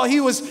awe.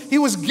 He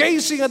was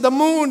gazing at the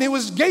moon. He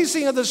was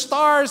gazing at the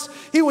stars.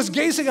 He was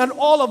gazing at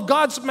all of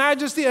God's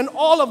majesty and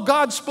all of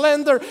God's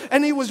splendor.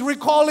 And he was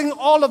recalling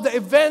all of the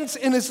events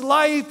in his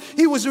life.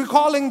 He was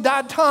recalling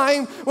that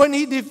time when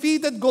he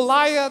defeated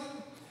Goliath.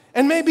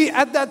 And maybe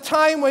at that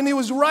time when he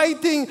was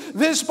writing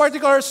this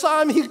particular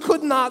psalm, he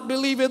could not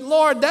believe it.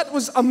 Lord, that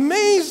was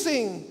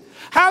amazing.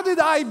 How did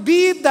I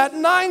beat that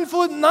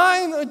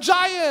 9'9"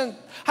 giant?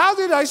 How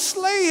did I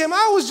slay him?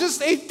 I was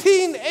just a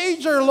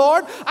teenager,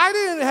 Lord. I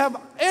didn't have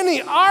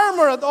any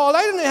armor at all.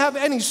 I didn't have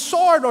any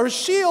sword or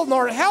shield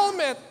nor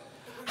helmet.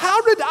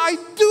 How did I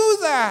do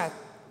that?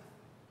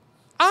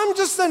 I'm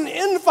just an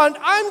infant.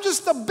 I'm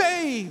just a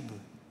babe.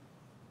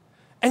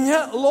 And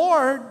yet,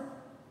 Lord,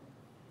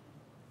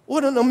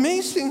 what an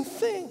amazing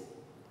thing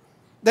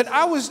that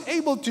I was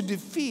able to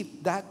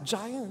defeat that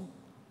giant.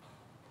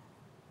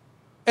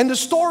 And the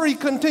story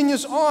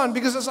continues on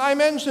because, as I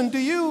mentioned to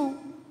you,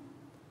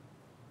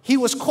 he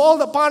was called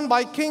upon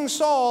by King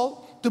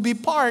Saul to be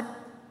part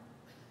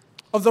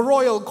of the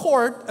royal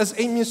court as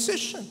a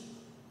musician.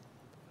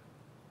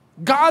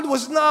 God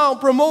was now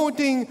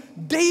promoting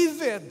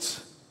David.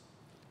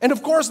 And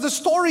of course, the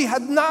story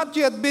had not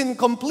yet been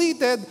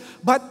completed,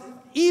 but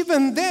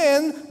even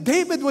then,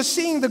 David was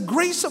seeing the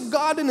grace of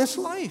God in his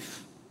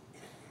life.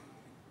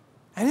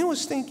 And he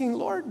was thinking,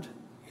 Lord,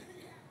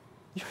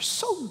 you're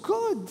so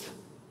good.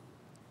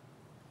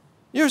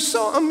 You're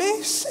so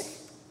amazing.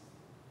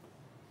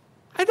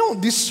 I don't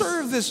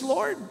deserve this,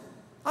 Lord.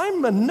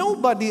 I'm a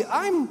nobody.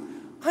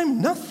 I'm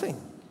nothing.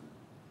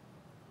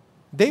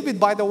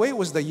 David, by the way,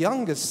 was the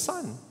youngest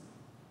son.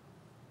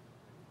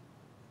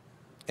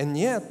 And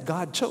yet,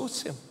 God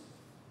chose him.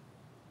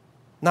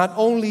 Not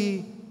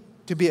only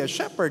to be a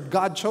shepherd,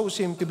 God chose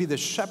him to be the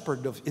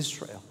shepherd of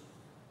Israel.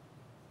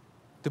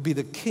 To be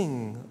the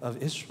king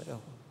of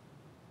Israel.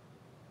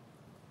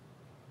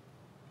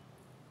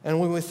 And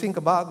when we think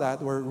about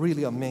that, we're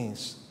really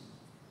amazed.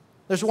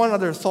 There's one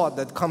other thought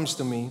that comes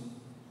to me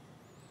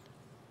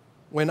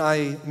when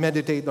I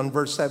meditate on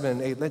verse 7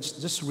 and 8. Let's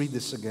just read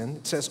this again.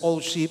 It says,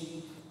 all sheep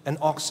and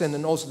oxen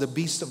and also the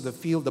beasts of the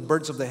field, the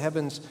birds of the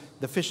heavens,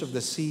 the fish of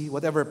the sea,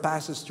 whatever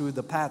passes through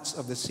the paths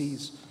of the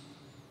seas,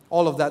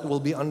 all of that will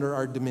be under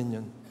our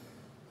dominion.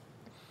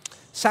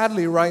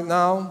 Sadly, right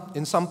now,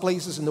 in some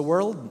places in the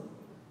world,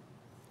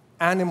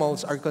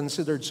 animals are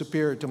considered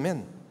superior to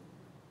men.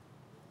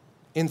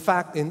 In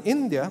fact, in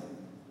India,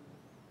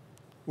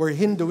 where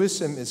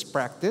Hinduism is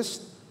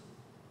practiced,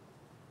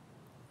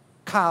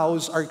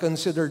 cows are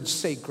considered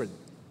sacred.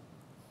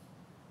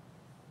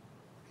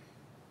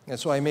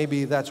 That's why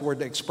maybe that's where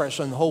the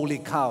expression holy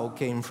cow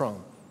came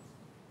from.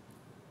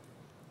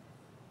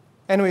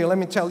 Anyway, let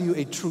me tell you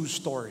a true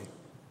story,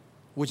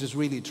 which is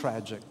really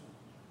tragic.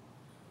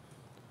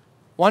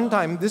 One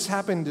time, this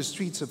happened in the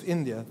streets of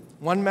India.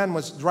 One man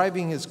was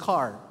driving his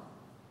car,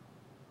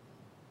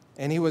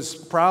 and he was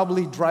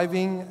probably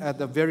driving at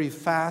a very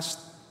fast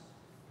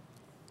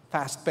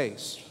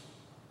pace.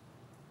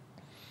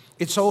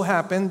 It so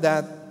happened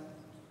that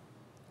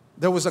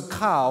there was a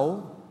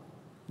cow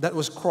that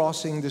was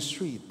crossing the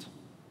street.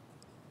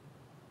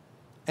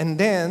 And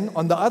then,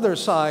 on the other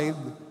side,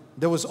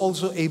 there was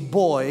also a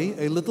boy,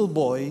 a little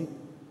boy,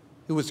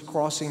 who was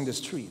crossing the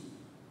street.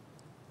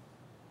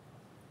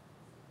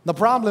 The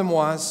problem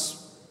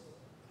was,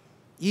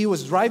 he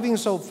was driving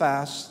so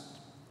fast,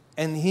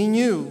 and he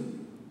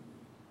knew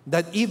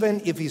that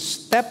even if he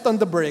stepped on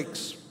the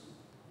brakes,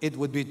 it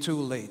would be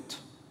too late.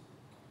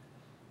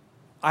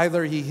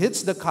 Either he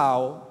hits the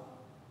cow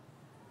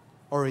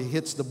or he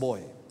hits the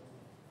boy.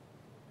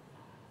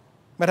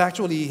 But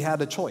actually, he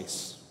had a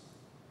choice.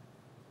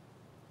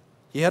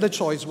 He had a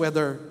choice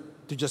whether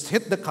to just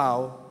hit the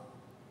cow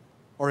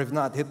or, if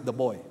not, hit the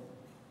boy.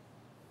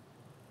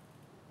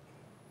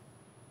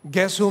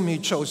 Guess whom he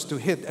chose to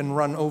hit and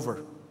run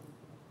over?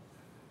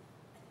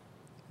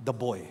 The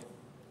boy.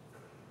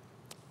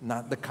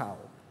 Not the cow.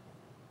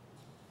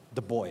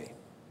 The boy.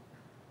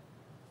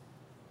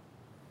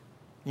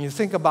 You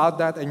think about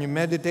that and you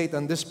meditate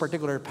on this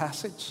particular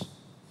passage.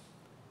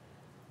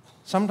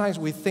 Sometimes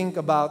we think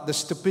about the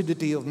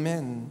stupidity of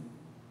men.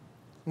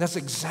 And that's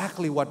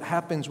exactly what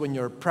happens when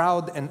you're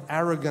proud and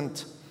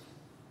arrogant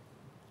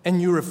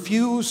and you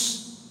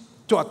refuse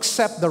to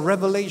accept the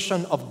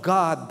revelation of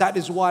God. That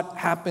is what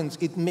happens.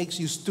 It makes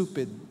you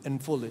stupid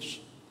and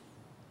foolish.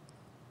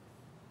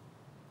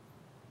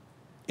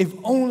 If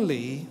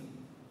only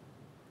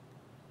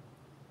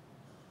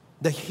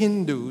the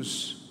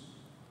Hindus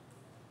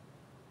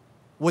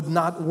would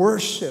not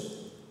worship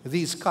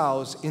these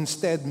cows,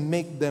 instead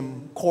make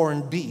them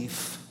corned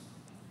beef,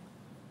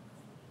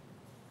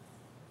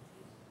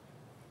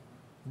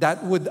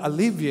 that would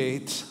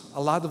alleviate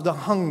a lot of the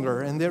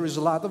hunger, and there is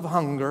a lot of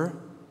hunger.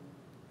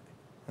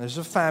 There's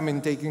a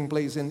famine taking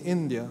place in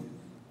India.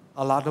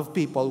 A lot of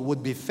people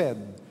would be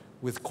fed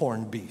with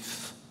corned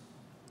beef.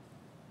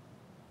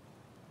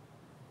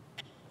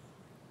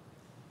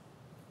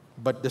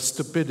 But the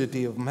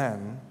stupidity of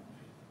man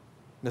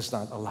does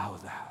not allow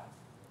that.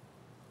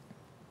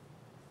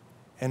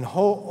 And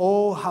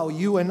how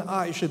you and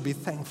I should be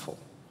thankful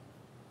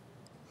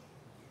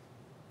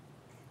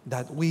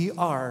that we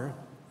are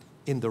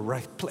in the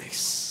right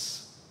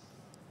place.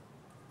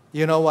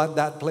 You know what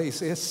that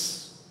place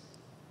is?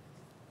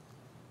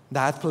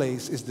 That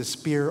place is the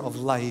spear of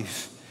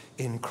life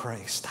in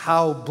Christ.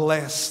 How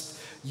blessed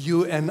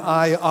you and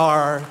I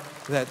are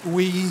that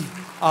we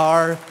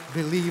are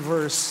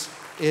believers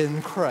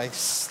in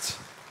Christ.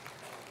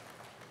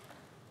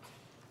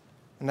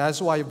 And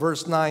that's why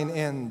verse 9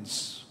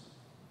 ends.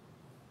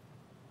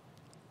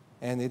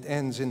 And it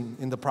ends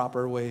in the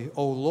proper way.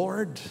 O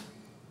Lord,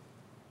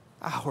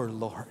 our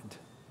Lord,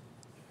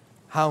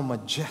 how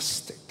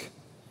majestic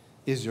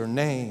is your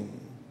name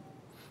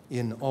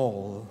in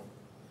all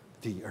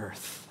the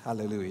earth.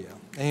 Hallelujah.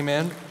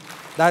 Amen.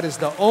 That is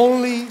the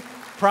only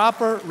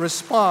proper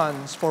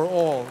response for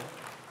all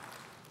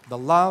the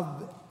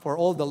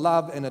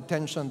love and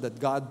attention that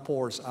God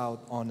pours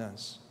out on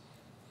us.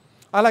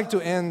 I like to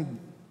end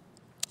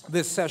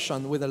this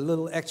session with a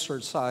little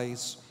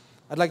exercise.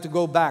 I'd like to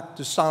go back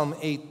to Psalm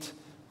 8,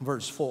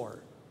 verse 4.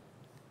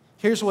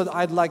 Here's what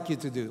I'd like you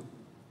to do.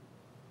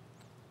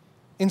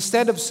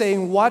 Instead of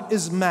saying, "What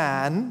is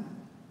man?"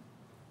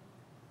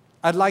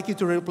 I'd like you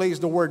to replace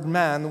the word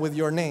man with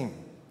your name.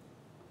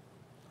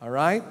 All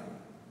right?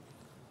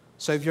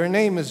 So if your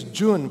name is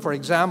June, for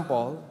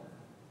example,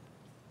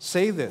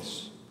 say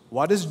this: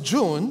 "What is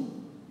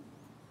June?"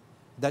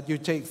 That you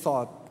take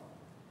thought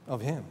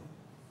of him.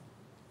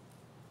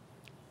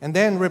 And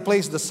then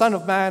replace the Son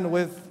of Man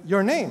with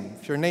your name.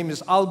 If your name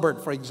is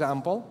Albert, for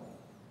example,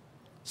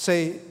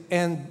 say,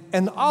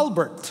 and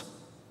Albert,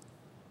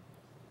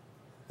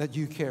 that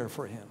you care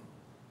for him.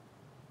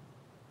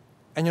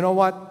 And you know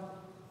what?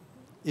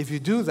 If you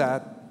do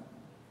that,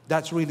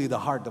 that's really the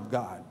heart of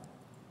God.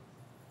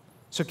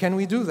 So can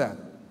we do that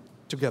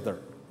together?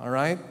 All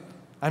right?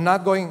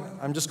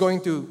 I'm just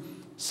going to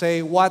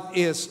say, "What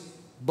is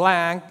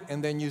blank?"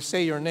 and then you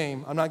say your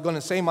name. I'm not going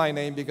to say my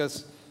name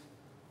because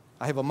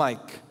I have a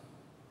mic.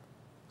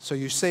 So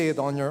you say it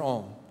on your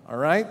own. All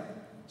right?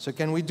 So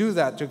can we do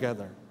that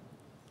together?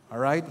 All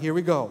right? Here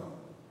we go.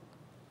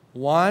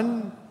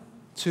 1,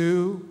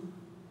 2,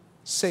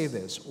 say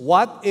this.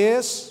 What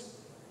is?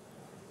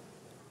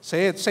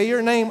 Say it. Say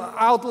your name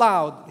out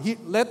loud.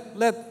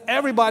 Let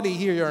everybody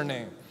hear your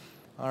name.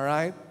 All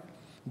right?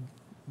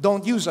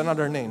 Don't use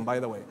another name, by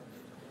the way.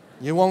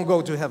 You won't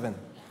go to heaven.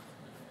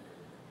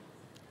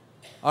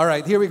 All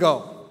right, here we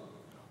go.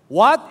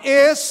 What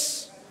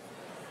is?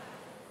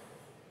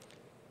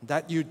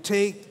 That you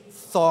take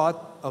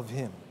thought of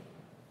him.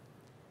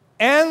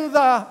 And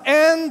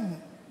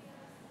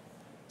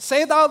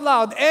say it out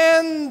loud.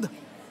 And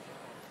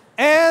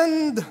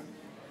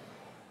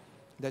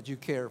that you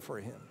care for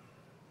him.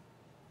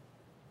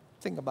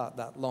 Think about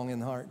that long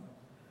and hard.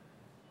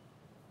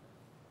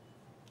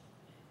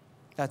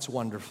 That's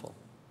wonderful.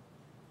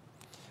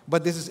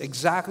 But this is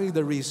exactly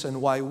the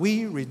reason why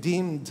we,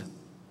 redeemed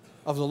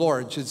of the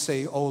Lord, should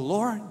say, "O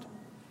Lord,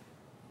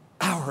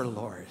 our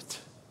Lord,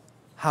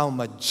 how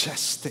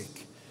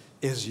majestic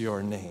is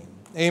your name."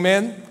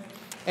 Amen?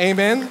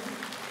 Amen?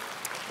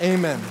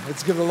 Amen.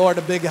 Let's give the Lord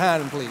a big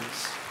hand,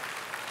 please.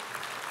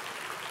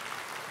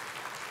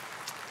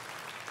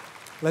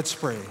 Let's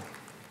pray.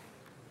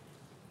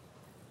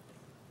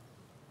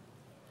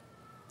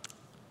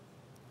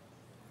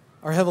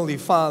 Our Heavenly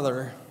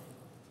Father,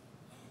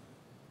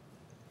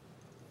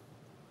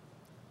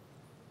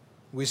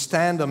 we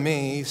stand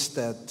amazed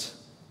at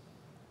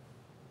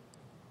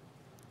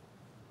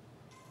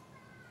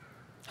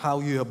how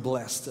you have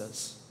blessed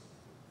us.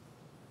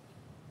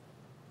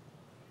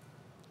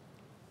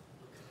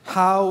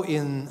 How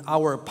in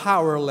our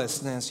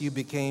powerlessness you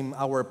became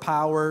our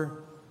power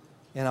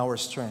and our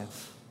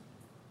strength.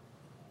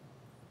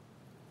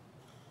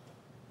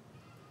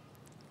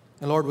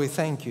 And Lord, we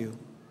thank you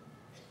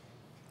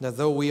that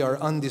though we are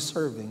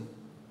undeserving,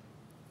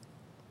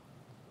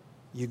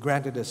 you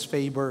granted us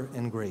favor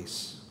and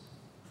grace.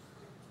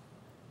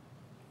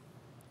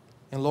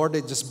 And Lord,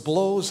 it just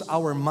blows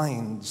our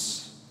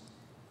minds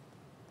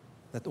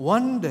that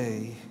one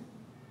day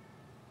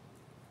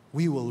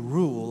we will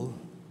rule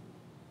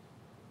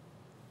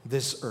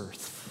this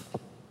earth.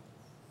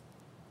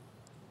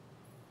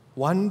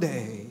 One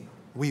day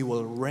we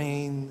will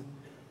reign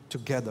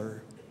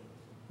together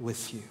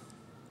with you.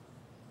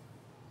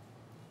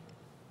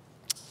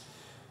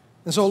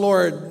 And so,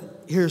 Lord,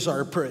 here's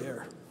our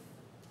prayer.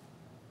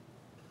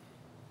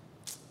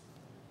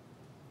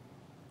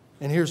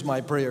 And here's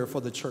my prayer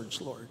for the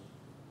church, Lord.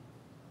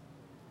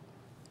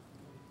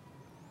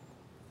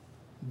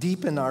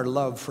 Deepen our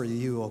love for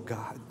you, O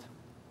God.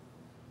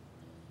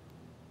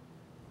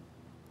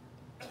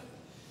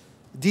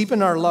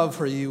 Deepen our love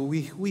for you.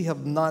 We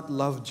have not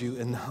loved you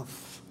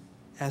enough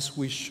as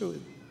we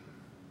should.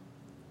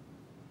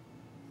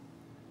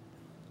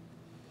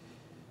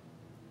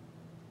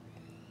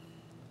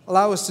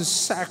 Allow us to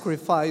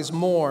sacrifice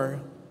more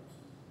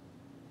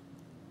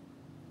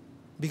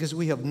because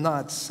we have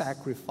not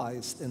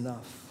sacrificed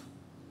enough.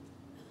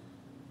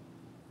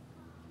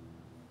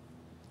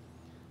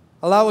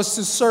 Allow us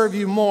to serve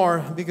you more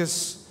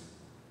because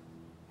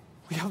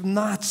we have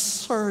not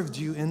served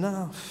you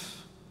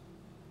enough.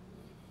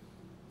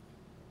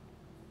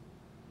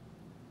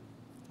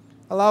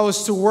 Allow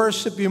us to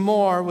worship you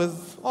more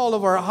with all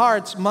of our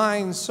hearts,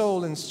 mind,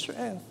 soul, and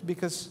strength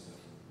because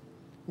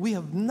we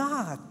have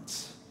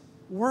not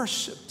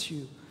worshiped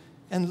you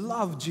and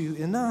loved you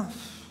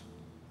enough.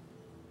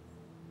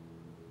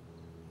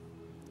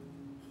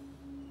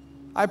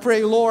 I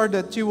pray, Lord,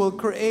 that you will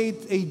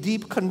create a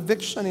deep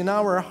conviction in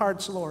our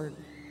hearts, Lord.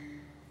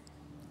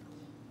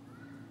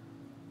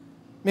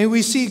 May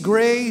we see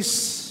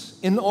grace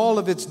in all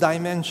of its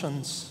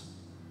dimensions.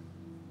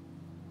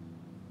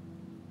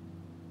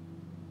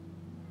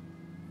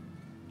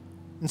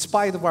 In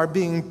spite of our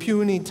being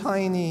puny,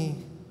 tiny,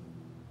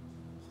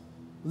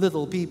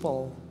 little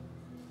people,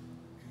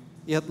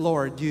 yet,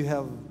 Lord, you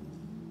have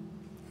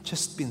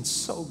just been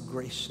so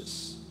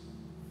gracious.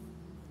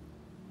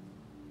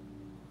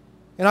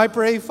 And I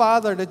pray,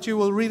 Father, that you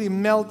will really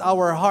melt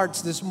our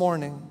hearts this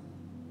morning.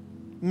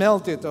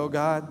 Melt it, oh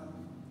God.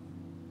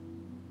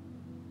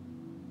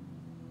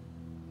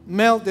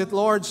 Melt it,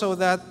 Lord, so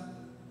that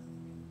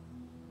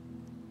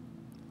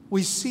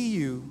we see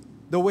you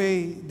the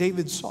way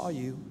David saw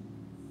you.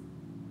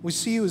 We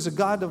see you as a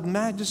God of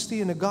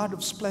majesty and a God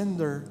of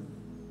splendor.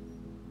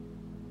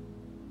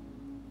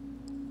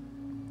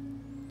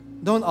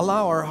 Don't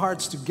allow our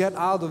hearts to get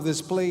out of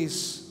this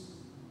place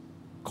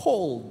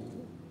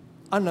cold,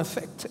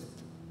 unaffected.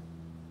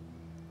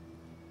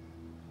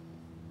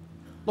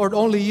 Lord,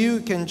 only you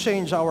can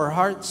change our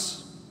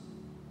hearts.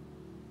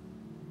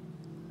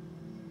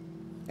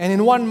 And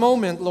in one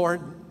moment,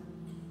 Lord,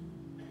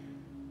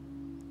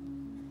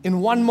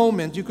 in one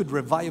moment, you could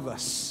revive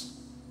us.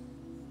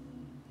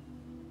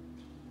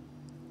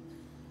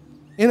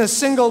 In a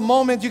single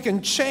moment, you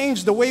can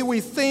change the way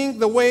we think,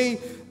 the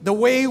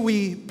way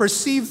we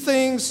perceive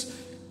things.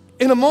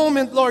 In a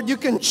moment, Lord, you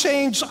can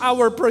change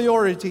our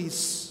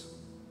priorities.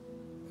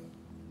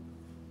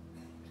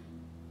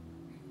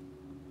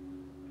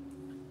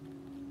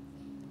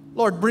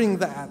 Lord, bring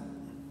that.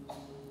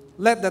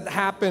 Let that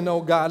happen,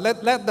 oh God.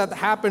 Let that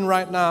happen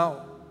right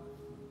now.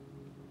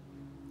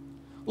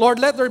 Lord,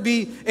 let there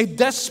be a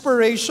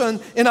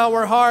desperation in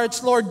our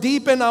hearts. Lord,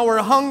 deepen our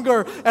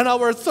hunger and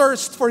our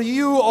thirst for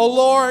you, oh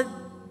Lord.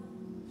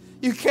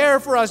 You care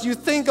for us. You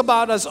think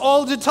about us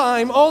all the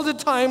time,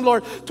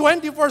 Lord,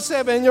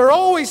 24/7. You're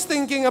always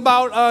thinking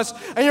about us,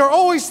 and you're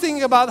always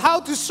thinking about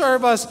how to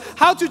serve us,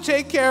 how to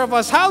take care of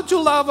us, how to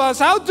love us,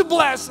 how to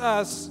bless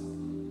us.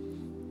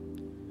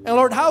 And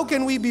Lord, how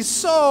can we be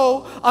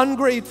so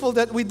ungrateful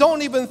that we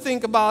don't even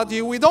think about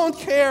you? We don't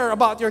care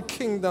about your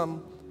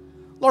kingdom.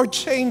 Lord,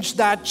 change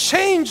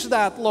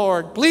that,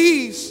 Lord.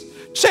 Please,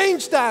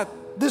 change that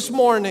this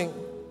morning.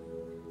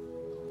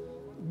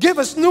 Give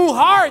us new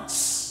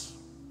hearts.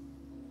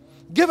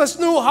 Give us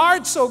new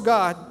hearts, oh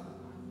God.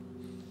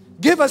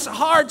 Give us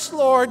hearts,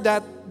 Lord,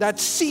 that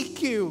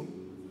seek you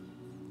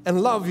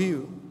and love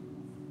you.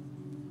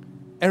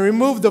 And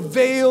remove the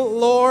veil,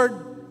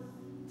 Lord,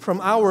 from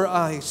our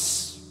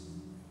eyes.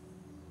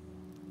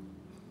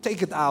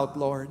 Take it out,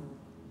 Lord.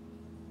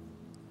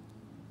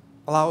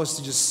 Allow us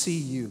to just see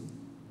you.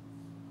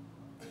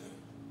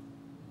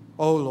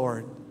 Oh,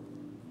 Lord,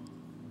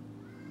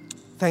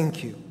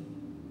 thank you.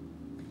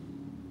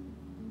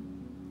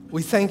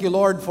 We thank you,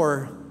 Lord,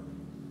 for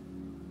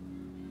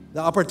the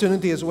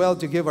opportunity as well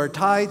to give our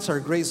tithes, our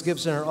grace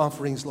gifts, and our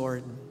offerings,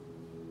 Lord.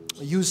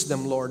 Use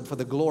them, Lord, for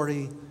the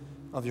glory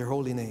of your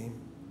holy name.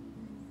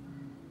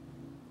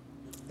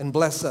 And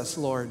bless us,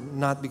 Lord,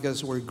 not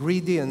because we're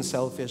greedy and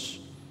selfish,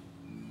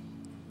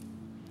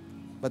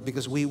 but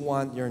because we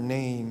want your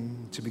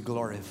name to be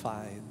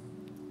glorified.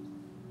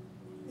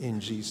 In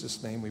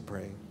Jesus' name we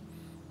pray.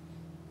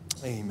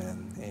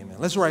 Amen. Amen.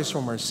 Let's rise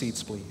from our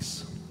seats,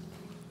 please.